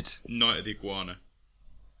 Deluded. Night of the Iguana.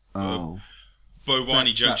 Oh.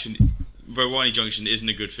 Bowani Junction. Bowani Junction isn't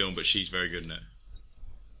a good film, but she's very good in it.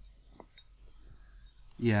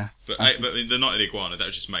 Yeah. But the Night of the Iguana, that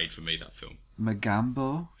was just made for me, that film.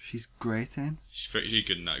 Magambo, she's great in. She's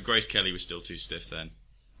good in that. Grace Kelly was still too stiff then.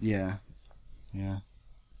 Yeah. Yeah.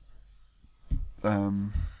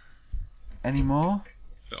 Any more?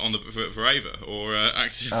 On the for Ava or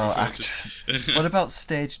actor? Oh, actors. What about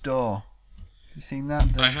Stage Door? Have you seen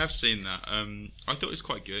that? I have seen that. I thought it was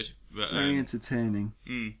quite good, but very entertaining.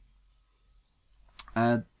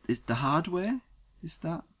 Is The Hard Way? Is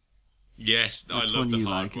that? Yes, That's I love one The you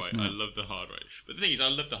Hard like, Way. isn't it? I love The Hard Way. But the thing is, I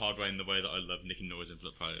love The Hard Way in the way that I love Nick and Nora's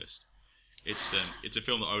Infinite Playlist. It's a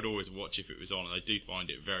film that I would always watch if it was on, and I do find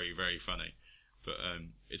it very, very funny. But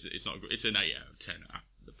it's not. It's an 8 out of 10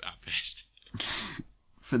 at best.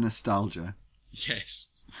 For nostalgia.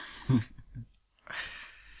 Yes.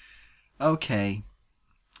 Okay.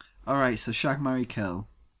 Alright, so Shag, Marry, Kill.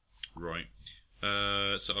 Right.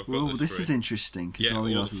 So I've got Well, the this three. is interesting because all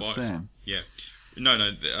yours are the fives. same. Yeah. No.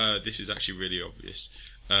 This is actually really obvious.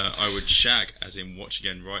 I would shag, as in watch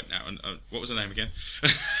again right now. And what was her name again?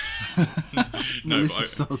 Melissa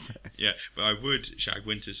Sosa. Yeah, but I would shag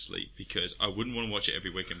Winter's Sleep because I wouldn't want to watch it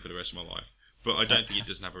every weekend for the rest of my life. But I don't think it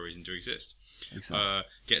doesn't have a reason to exist. Exactly.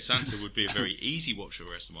 Get Santa would be a very easy watch for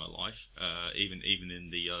the rest of my life, even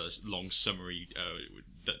in the long summery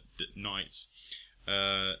nights.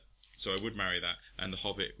 So I would marry that, and The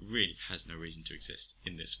Hobbit really has no reason to exist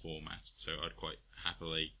in this format. So I'd quite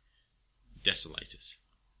happily desolate it.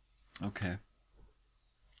 Okay.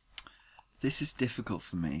 This is difficult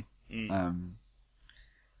for me,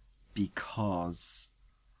 because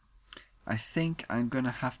I think I'm going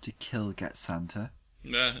to have to kill Get Santa,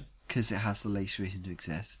 because it has the least reason to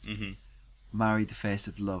exist. Mm-hmm. Marry The Face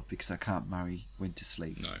of Love, because I can't marry Winter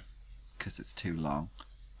Sleep. No. Because it's too long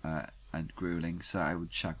and grueling, so I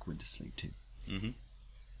would shag Winter Sleep too. Mm-hmm.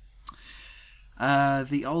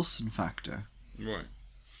 The Olsen Factor. Right.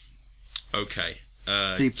 Okay.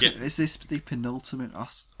 Is this the penultimate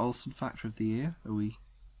Olsen Factor of the year? Are we?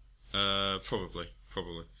 Probably.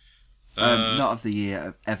 Not of the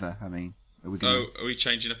year, ever. I mean, are we going? Are we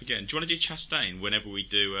changing up again? Do you want to do Chastain whenever we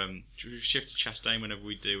do? Do we shift to Chastain whenever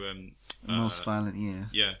we do? Most Violent Year.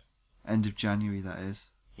 Yeah. End of January, that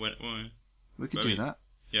is. Well, We could do that.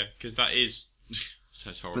 Yeah, because that is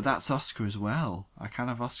sounds horrible. But that's Oscar as well. I can't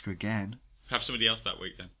have Oscar again. Have somebody else that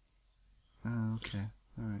week then. Oh, okay.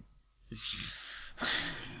 All right.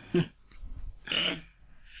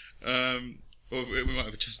 Or we might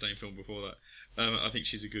have a Chastain film before that. I think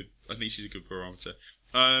she's a good barometer.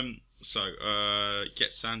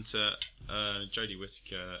 Get Santa, Jodie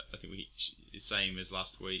Whittaker. I think same as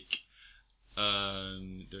last week.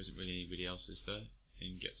 There isn't really anybody else, is there,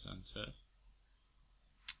 in Get Santa?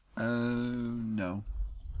 No.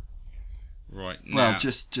 Right now. Well,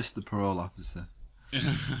 just the parole officer.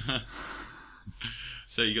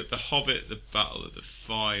 So you got The Hobbit, The Battle of the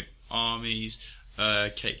Five Armies.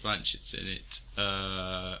 Kate Blanchett's in it.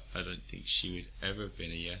 I don't think she would ever have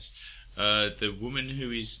been a yes. The woman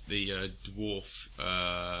who is the dwarf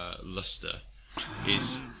Luster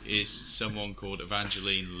is someone called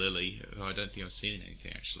Evangeline Lilly, who I don't think I've seen in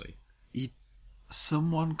anything actually.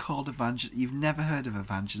 Someone called Evangeline. You've never heard of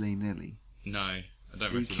Evangeline Lilly? No, I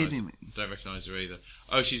don't Are you kidding me? Don't recognise her either.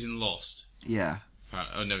 Oh, she's in Lost. Yeah.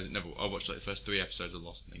 I never. I watched like the first 3 episodes of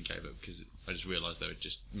Lost and then gave up because I just realised they were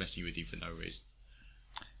just messing with you for no reason.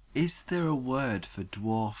 Is there a word for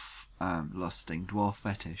dwarf lusting, dwarf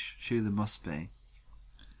fetish? Sure, there must be.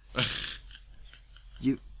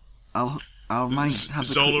 I'll have a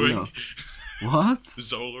quick look. What?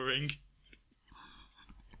 Zolaring.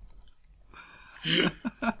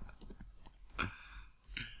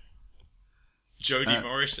 Jodie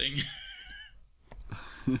Morrising.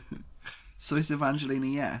 So is Evangeline a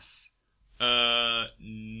yes? No,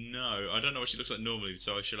 I don't know what she looks like normally.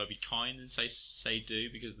 So should I be kind and say do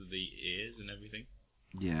because of the ears and everything?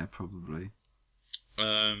 Yeah, probably.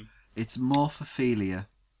 It's morphophilia.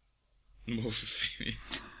 Morphophilia.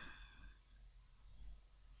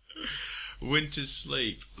 Winter's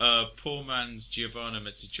Sleep. Poor man's Giovanna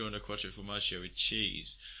Mezzogiorno Quattro Formaggio with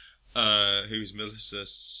cheese. Who's Melissa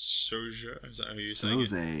Soja? Is that who you're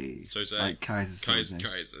saying? Soze. Like Kaiser Soze.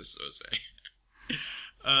 Kaiser Soze.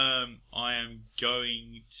 I am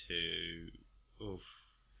going to... Oof.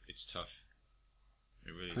 It's tough.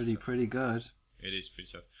 It really is tough. Pretty good. It is pretty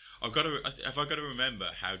tough. Have I got to remember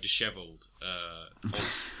how dishevelled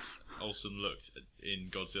Olsen looked in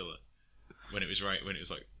Godzilla when it was like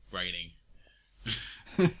raining.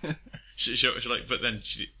 But then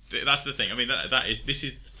that's the thing. I mean, this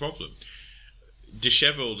is the problem.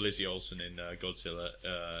 Dishevelled Lizzie Olsen in Godzilla.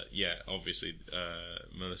 Yeah, obviously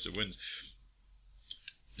Melissa wins.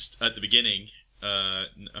 At the beginning, no,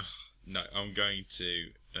 I'm going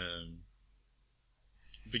to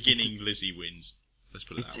beginning Lizzie wins. Let's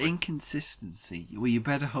put it that way. It's inconsistency. Well, you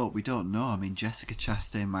better hope we don't know. I mean, Jessica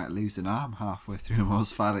Chastain might lose an arm halfway through the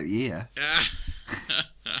most violent year.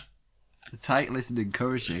 The title isn't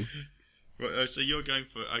encouraging. Well, so you're going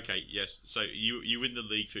for... Okay, yes. So you win the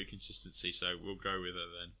league through consistency, so we'll go with her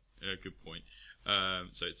then. Good point.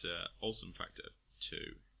 So it's Olsen factor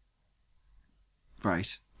 2.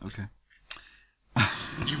 Right, okay.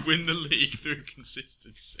 You win the league through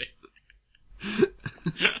consistency.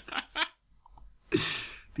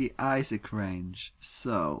 The Isaac range.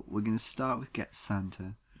 So, we're going to start with Get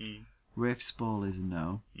Santa. Rafe Spall is a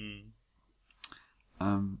no.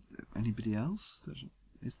 Anybody else?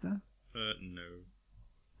 Is there? No.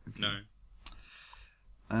 Okay.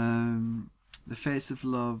 No. The Face of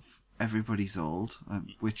Love, Everybody's Old,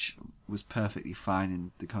 which was perfectly fine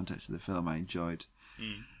in the context of the film. I enjoyed.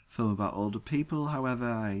 Film about older people, however,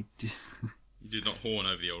 I You did not horn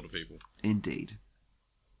over the older people. Indeed.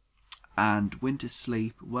 And Winter's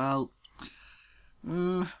Sleep, well,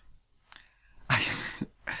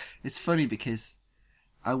 it's funny because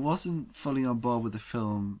I wasn't fully on board with the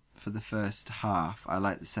film for the first half. I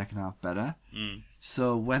liked the second half better.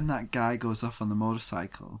 So when that guy goes off on the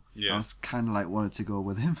motorcycle, I was kind of like wanted to go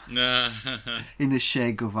with him. In the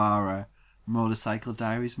Che Guevara Motorcycle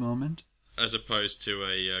Diaries moment. As opposed to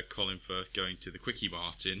a Colin Firth going to the Quickie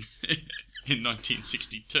Mart in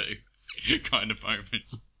 1962 kind of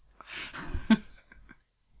moment.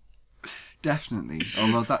 Definitely.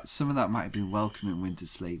 Although some of that might have been welcome in Winter's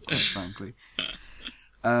Sleep, quite frankly.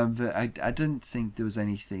 But I didn't think there was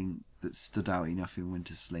anything that stood out enough in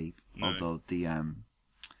Winter's Sleep. No. Although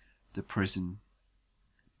the prison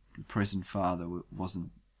father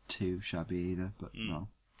wasn't too shabby either. But no.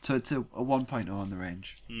 So it's a 1.0 on the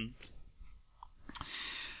range.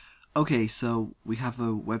 Okay, so we have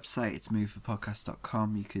a website. It's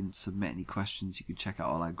movieforpodcast.com. You can submit any questions. You can check out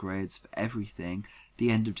all our grades for everything. The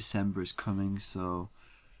end of December is coming, so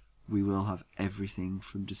we will have everything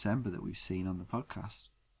from December that we've seen on the podcast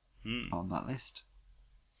on that list.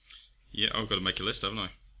 Yeah, I've got to make a list, haven't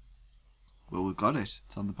I? Well, we've got it.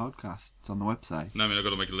 It's on the podcast. It's on the website. No, I mean, I've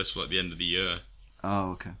got to make a list for like the end of the year.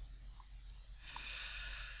 Oh, okay.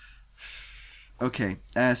 Okay,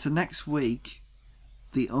 so next week,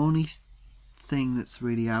 the only thing that's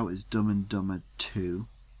really out is Dumb and Dumber 2.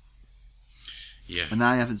 Yeah. And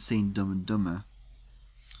I haven't seen Dumb and Dumber.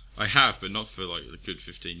 I have, but not for like a good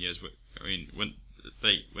 15 years. But I mean, when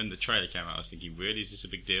the trailer came out, I was thinking, really, is this a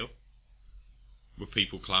big deal? Were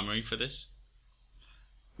people clamouring for this?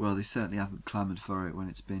 Well, they certainly haven't clamoured for it when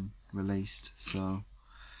it's been released, so...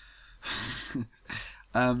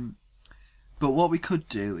 But what we could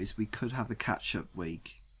do is we could have a catch-up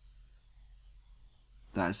week.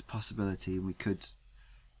 That is a possibility. We could...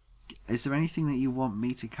 Is there anything that you want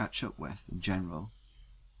me to catch up with in general?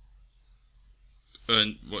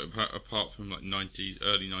 Apart from like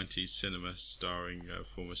early 90s cinema starring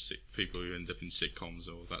former people who end up in sitcoms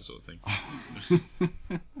or that sort of thing?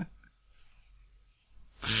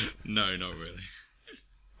 No, not really.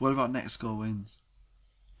 What about Next Score Wins?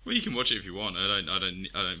 Well, you can watch it if you want. I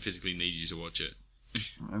don't physically need you to watch it.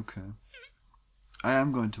 Okay. I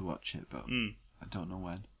am going to watch it, but I don't know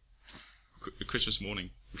when. Christmas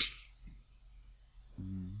morning.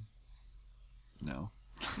 No.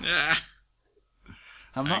 Yeah.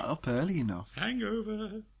 I'm not up early enough.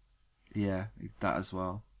 Hangover. Yeah, that as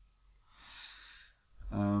well.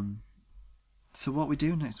 So what we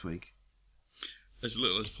do next week? As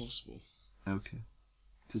little as possible. Okay.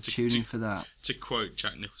 So tune in for that. To quote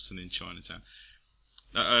Jack Nicholson in Chinatown,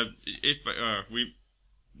 we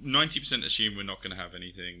 90% assume we're not going to have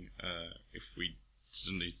anything. If we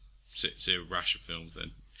suddenly see a rash of films,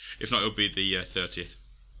 then if not, it'll be the 30th.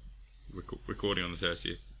 Recording on the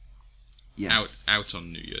 30th. Yes. Out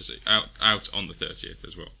on New Year's Eve. Out on the 30th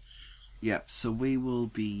as well. Yep, so we will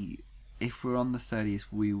be, if we're on the 30th,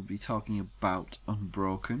 we will be talking about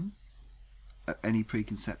Unbroken. Any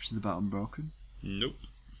preconceptions about Unbroken? Nope.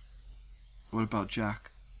 What about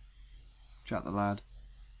Jack? Jack the Lad?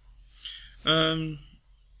 Oh,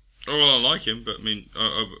 well, I like him, but I mean,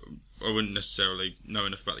 I wouldn't necessarily know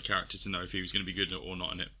enough about the character to know if he was going to be good or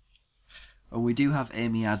not in it. Oh, we do have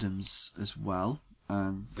Amy Adams as well,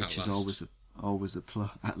 which At is last. always a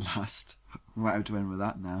plus. At last, we might have to end with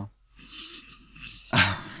that now.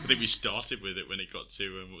 I think we started with it when it got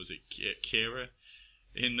to what was it, Kira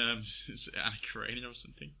in Anna Karenina or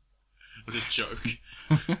something. As a joke.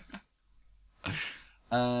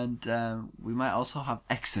 And we might also have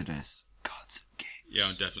Exodus, Gods and Kings. Yeah,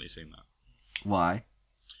 I've definitely seen that. Why?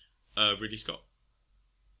 Ridley Scott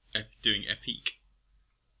doing Epic.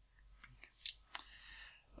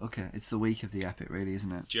 Okay, it's the week of the epic, really,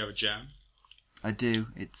 isn't it? Do you have a jam? I do.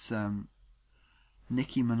 It's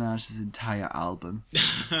Nicki Minaj's entire album,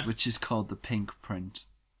 which is called The Pink Print.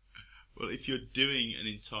 Well, if you're doing an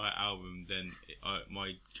entire album, then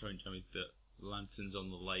my current jam is the Lanterns on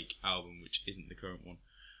the Lake album, which isn't the current one.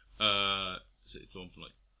 So it's the one from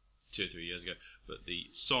like 2 or 3 years ago. But the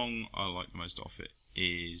song I like the most off it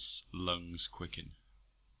is Lungs Quicken.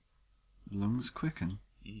 Lungs Quicken?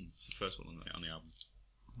 It's the first one on the album.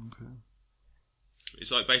 Okay.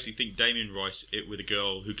 It's like basically think Damien Rice with a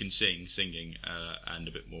girl who can singing, and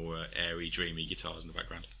a bit more airy, dreamy guitars in the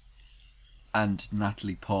background. And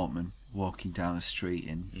Natalie Portman walking down the street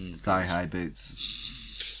in thigh-high boots.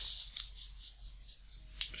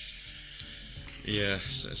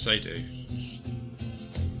 Yes, they do.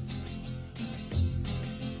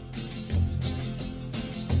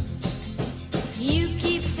 You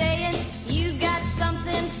keep saying you got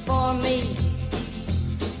something for me,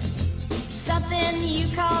 something you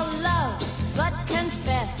call love, but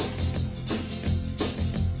confess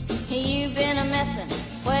you've been a messin'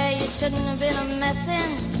 where you shouldn't have been a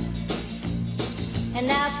messin', and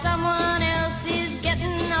now someone else is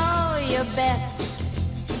getting all your best.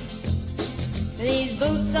 These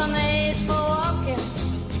boots are made for walking,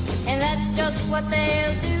 and that's just what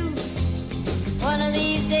they'll do. One of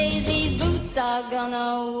these days these boots are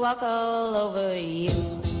gonna walk all over you.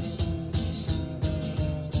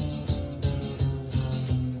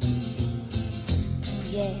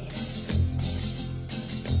 Yeah.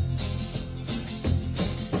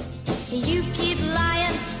 You keep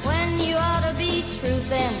lying when you ought to be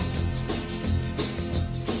truthin',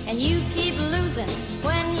 and you keep losing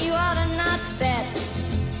when you ought to not bet.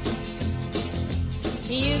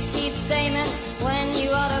 You keep saying when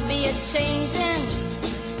you ought to be a-changin'.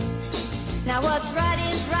 Now what's right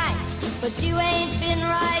is right, but you ain't been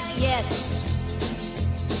right yet.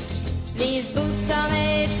 These boots are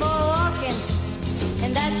made for walking,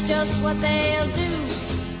 and that's just what they'll do.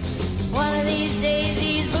 One of these days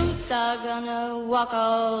these boots are gonna walk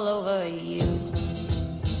all over you.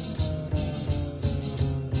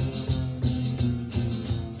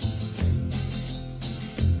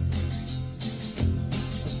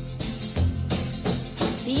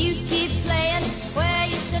 You keep playing where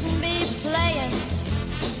you shouldn't be playing,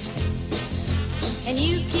 and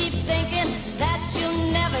you keep thinking that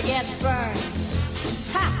you'll never get burned.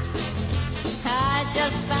 Ha! I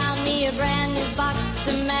just found me a brand new box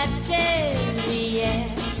of matches, yeah.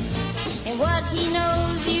 And what he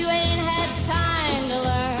knows you ain't had time to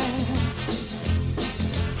learn.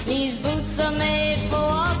 These boots are made for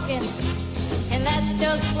walking, and that's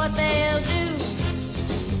just what they'll do.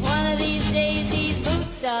 One of these days these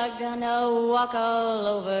boots are gonna walk all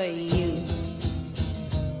over you.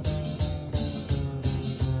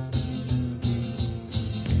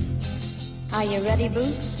 Are you ready,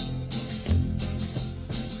 Boots?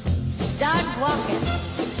 Start walking.